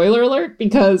say spoiler alert,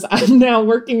 because I'm now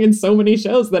working in so many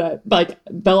shows that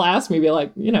they'll ask me, be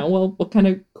like, well, what kind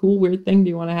of cool, weird thing do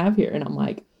you want to have here? And I'm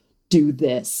like, do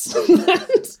this.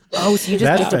 Oh, so you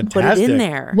just get to put it in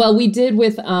there. Well, we did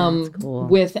with cool.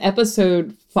 with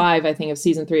episode 5, I think, of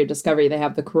season 3 of Discovery. They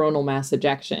have the coronal mass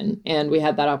ejection, and we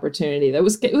had that opportunity. It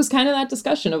was kind of that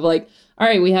discussion of like, all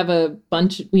right, we have a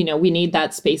bunch. We need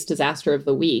that space disaster of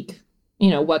the week.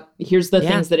 Here's the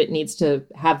things that it needs to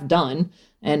have done,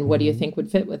 and what do you think would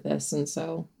fit with this? And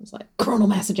so it was like coronal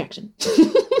mass ejection.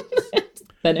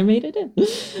 Then I made it in.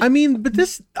 I mean, but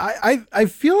this, I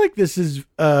feel like this is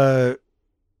a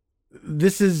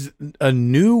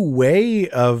new way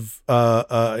of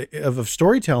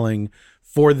storytelling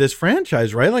for this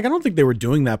franchise, right? Like, I don't think they were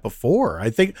doing that before.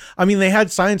 They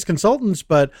had science consultants,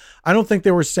 but I don't think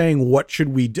they were saying, what should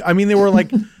we do? I mean, they were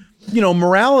like,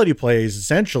 morality plays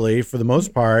essentially for the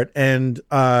most part. And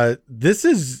I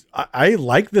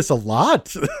like this a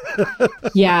lot.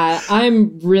 Yeah,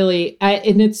 I'm really,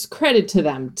 and it's credit to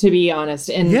them, to be honest.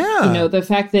 And, the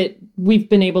fact that we've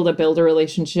been able to build a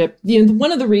relationship,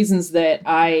 one of the reasons that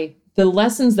the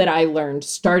lessons that I learned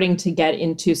starting to get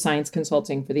into science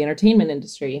consulting for the entertainment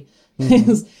industry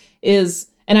is,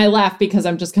 and I laugh because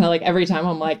I'm just kind of like, every time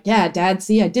I'm like, yeah, Dad,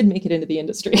 see, I did make it into the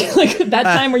industry. Like that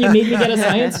time where you made me get a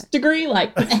science degree,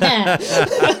 like, but the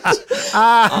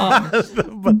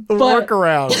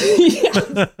workaround.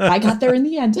 Yeah, I got there in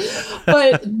the end.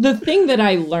 But the thing that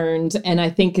I learned, and I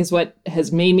think is what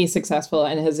has made me successful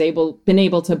and has been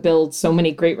able to build so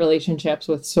many great relationships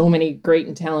with so many great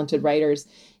and talented writers,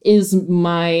 is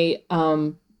my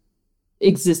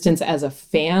existence as a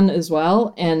fan as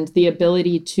well, and the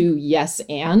ability to yes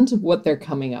and what they're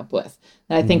coming up with.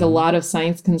 And I think a lot of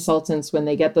science consultants, when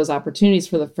they get those opportunities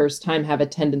for the first time, have a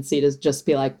tendency to just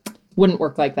be like, wouldn't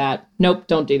work like that. Nope,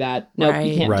 don't do that. Nope,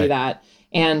 you can't do that.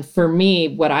 And for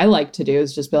me, what I like to do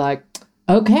is just be like,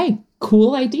 okay,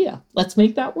 cool idea. Let's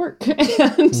make that work.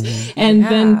 And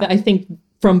then I think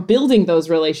from building those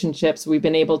relationships, we've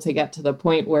been able to get to the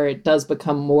point where it does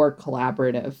become more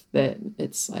collaborative, that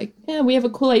it's like, yeah, we have a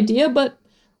cool idea, but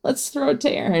let's throw it to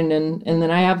Erin. And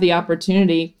then I have the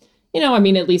opportunity,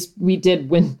 at least we did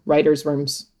when writers'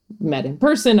 rooms met in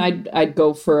person, I'd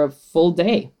go for a full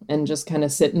day and just kind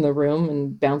of sit in the room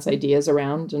and bounce ideas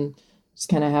around and just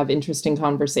kind of have interesting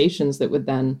conversations that would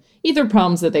then either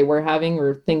problems that they were having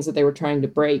or things that they were trying to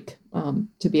break,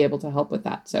 to be able to help with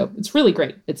that. So it's really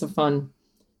great. It's a fun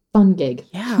gig.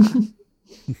 Yeah.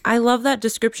 I love that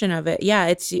description of it. Yeah,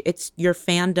 it's your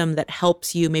fandom that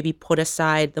helps you maybe put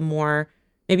aside the more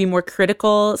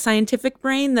critical scientific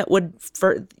brain that would,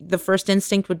 for the first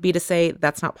instinct would be to say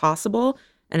that's not possible.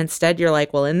 And instead you're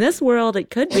like, well, in this world it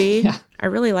could be. Yeah. I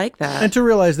really like that. And to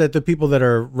realize that the people that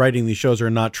are writing these shows are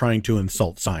not trying to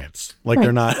insult science. Like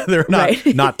they're not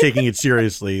taking it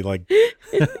seriously. Like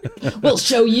we'll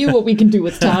show you what we can do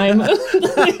with time.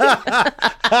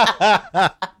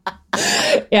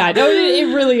 Yeah, no,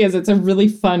 it really is. It's a really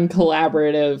fun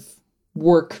collaborative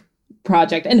work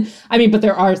project. And I mean, but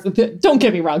don't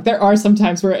get me wrong, there are some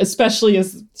times where, especially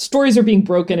as stories are being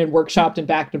broken and workshopped and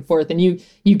back and forth, and you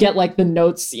get like the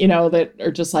notes, that are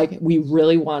just like, we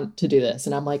really want to do this.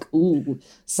 And I'm like, ooh,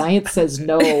 science says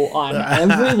no on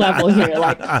every level here.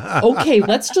 Like, okay,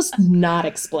 let's just not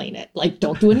explain it. Like,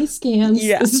 don't do any scans.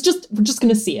 Yeah. We're just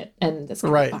going to see it. And that's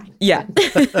going to be fine. Yeah.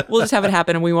 We'll just have it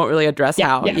happen and we won't really address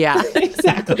how. Yeah.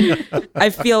 Exactly.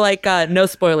 I feel like, no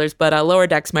spoilers, but Lower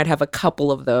Decks might have a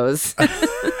couple of those.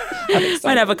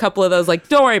 Might have a couple of those, like,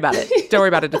 don't worry about it. Don't worry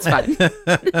about it. It's fine.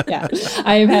 Yeah.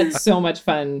 I have had so much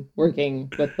fun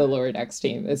working with the Lower Decks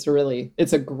team.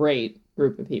 It's a great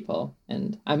group of people.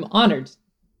 And I'm honored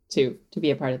to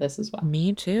be a part of this as well.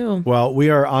 Me too. Well, we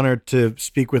are honored to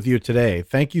speak with you today.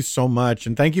 Thank you so much.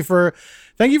 And thank you for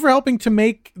helping to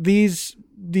make these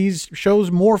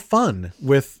shows more fun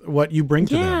with what you bring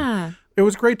to them. It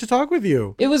was great to talk with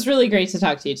you. It was really great to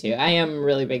talk to you too. I am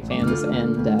really big fans,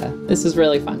 and this was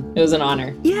really fun. It was an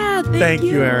honor. Yeah, thank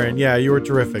you, Erin. Yeah, you were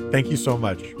terrific. Thank you so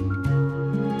much.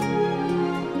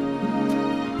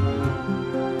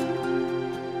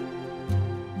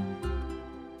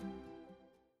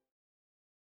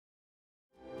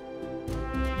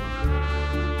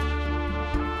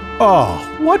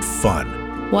 Oh, what fun.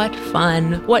 What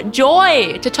fun. What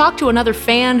joy to talk to another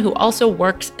fan who also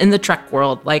works in the Trek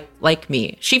world like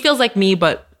me. She feels like me,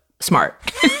 but smart.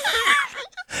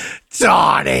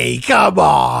 Tawny, come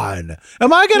on.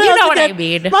 Am I going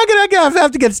to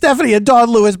have to get Stephanie and Dawn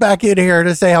Lewis back in here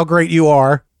to say how great you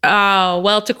are? Oh,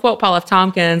 well, to quote Paul F.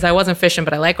 Tompkins, I wasn't fishing,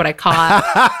 but I like what I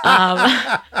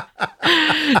caught.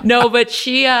 No, but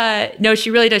she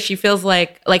really does. She feels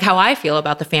like how I feel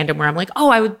about the fandom, where I'm like,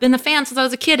 oh, I've been a fan since I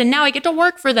was a kid and now I get to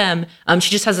work for them. She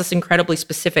just has this incredibly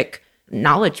specific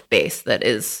knowledge base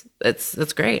that's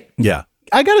great. Yeah.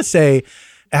 I got to say,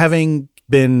 having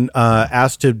been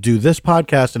asked to do this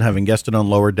podcast and having guested on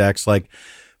Lower Decks, like,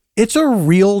 it's a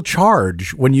real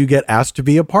charge when you get asked to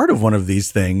be a part of one of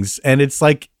these things. And it's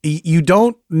like, you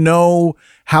don't know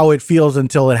how it feels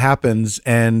until it happens.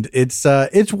 And it's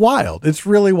wild. It's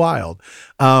really wild.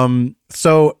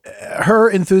 So her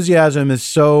enthusiasm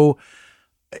is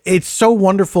it's so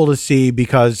wonderful to see,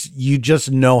 because you just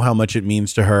know how much it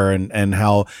means to her and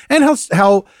how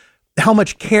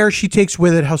much care she takes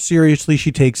with it, how seriously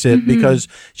she takes it, because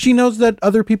she knows that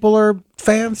other people are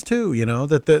fans too,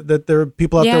 that there are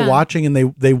people out there watching, and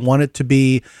they want it to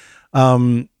be,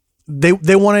 they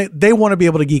want to be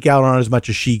able to geek out on it as much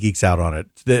as she geeks out on it.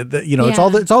 It's all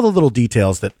the little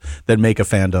details that make a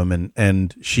fandom,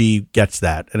 and she gets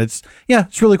that. And it's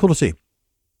really cool to see.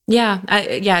 Yeah,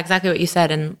 exactly what you said,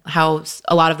 and how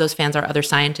a lot of those fans are other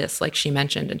scientists, like she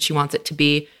mentioned, and she wants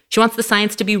the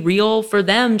science to be real for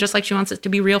them, just like she wants it to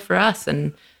be real for us.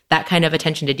 And that kind of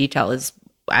attention to detail is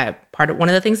one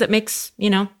of the things that makes,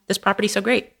 this property so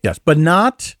great. Yes, but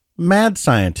not mad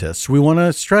scientists. We want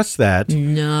to stress that.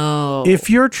 No. If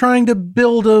you're trying to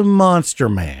build a Monster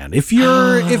Man, if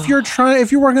you're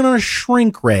working on a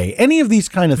shrink ray, any of these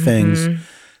kind of things,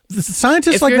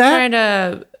 scientists like that. If you're trying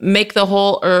to make the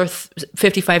whole Earth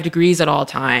 55 degrees at all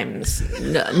times,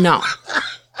 no.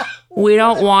 We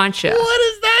don't want you. What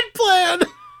is that plan?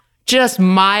 Just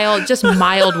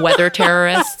mild weather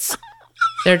terrorists.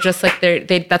 They're just like,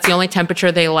 that's the only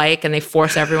temperature they like, and they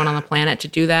force everyone on the planet to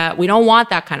do that. We don't want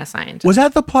that kind of science. Was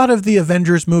that the plot of the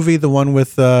Avengers movie, the one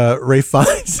with Ray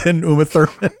Fiennes and Uma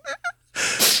Thurman?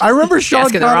 I remember Sean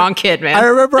asking the wrong kid,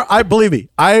 man. Believe me,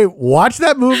 I watched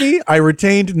that movie. I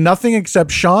retained nothing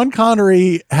except Sean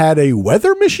Connery had a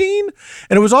weather machine,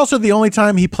 and it was also the only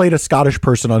time he played a Scottish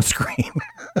person on screen.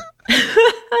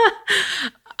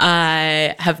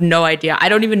 I have no idea. I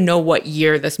don't even know what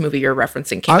year this movie you're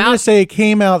referencing came out. I'm going to say it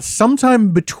came out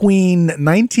sometime between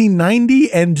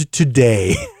 1990 and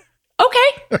today.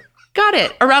 Okay. Got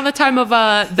it. Around the time of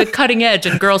The Cutting Edge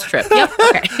and Girls Trip. Yep.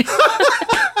 Okay.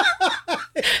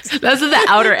 Those are the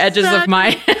outer edges of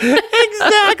my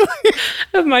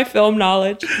of my film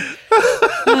knowledge.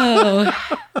 Oh.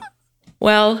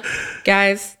 Well,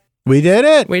 guys, we did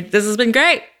it. This has been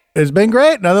great. It's been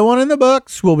great. Another one in the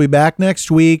books. We'll be back next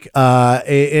week.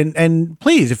 And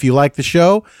please, if you like the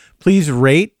show, please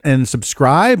rate and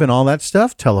subscribe and all that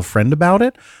stuff. Tell a friend about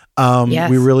it. Yes.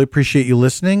 We really appreciate you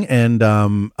listening. And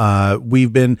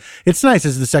it's nice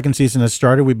as the second season has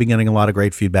started. We've been getting a lot of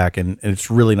great feedback, and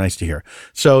it's really nice to hear.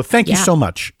 So thank you so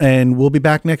much. And we'll be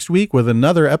back next week with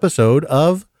another episode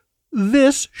of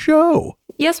this show.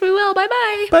 Yes, we will.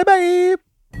 Bye-bye. Bye-bye.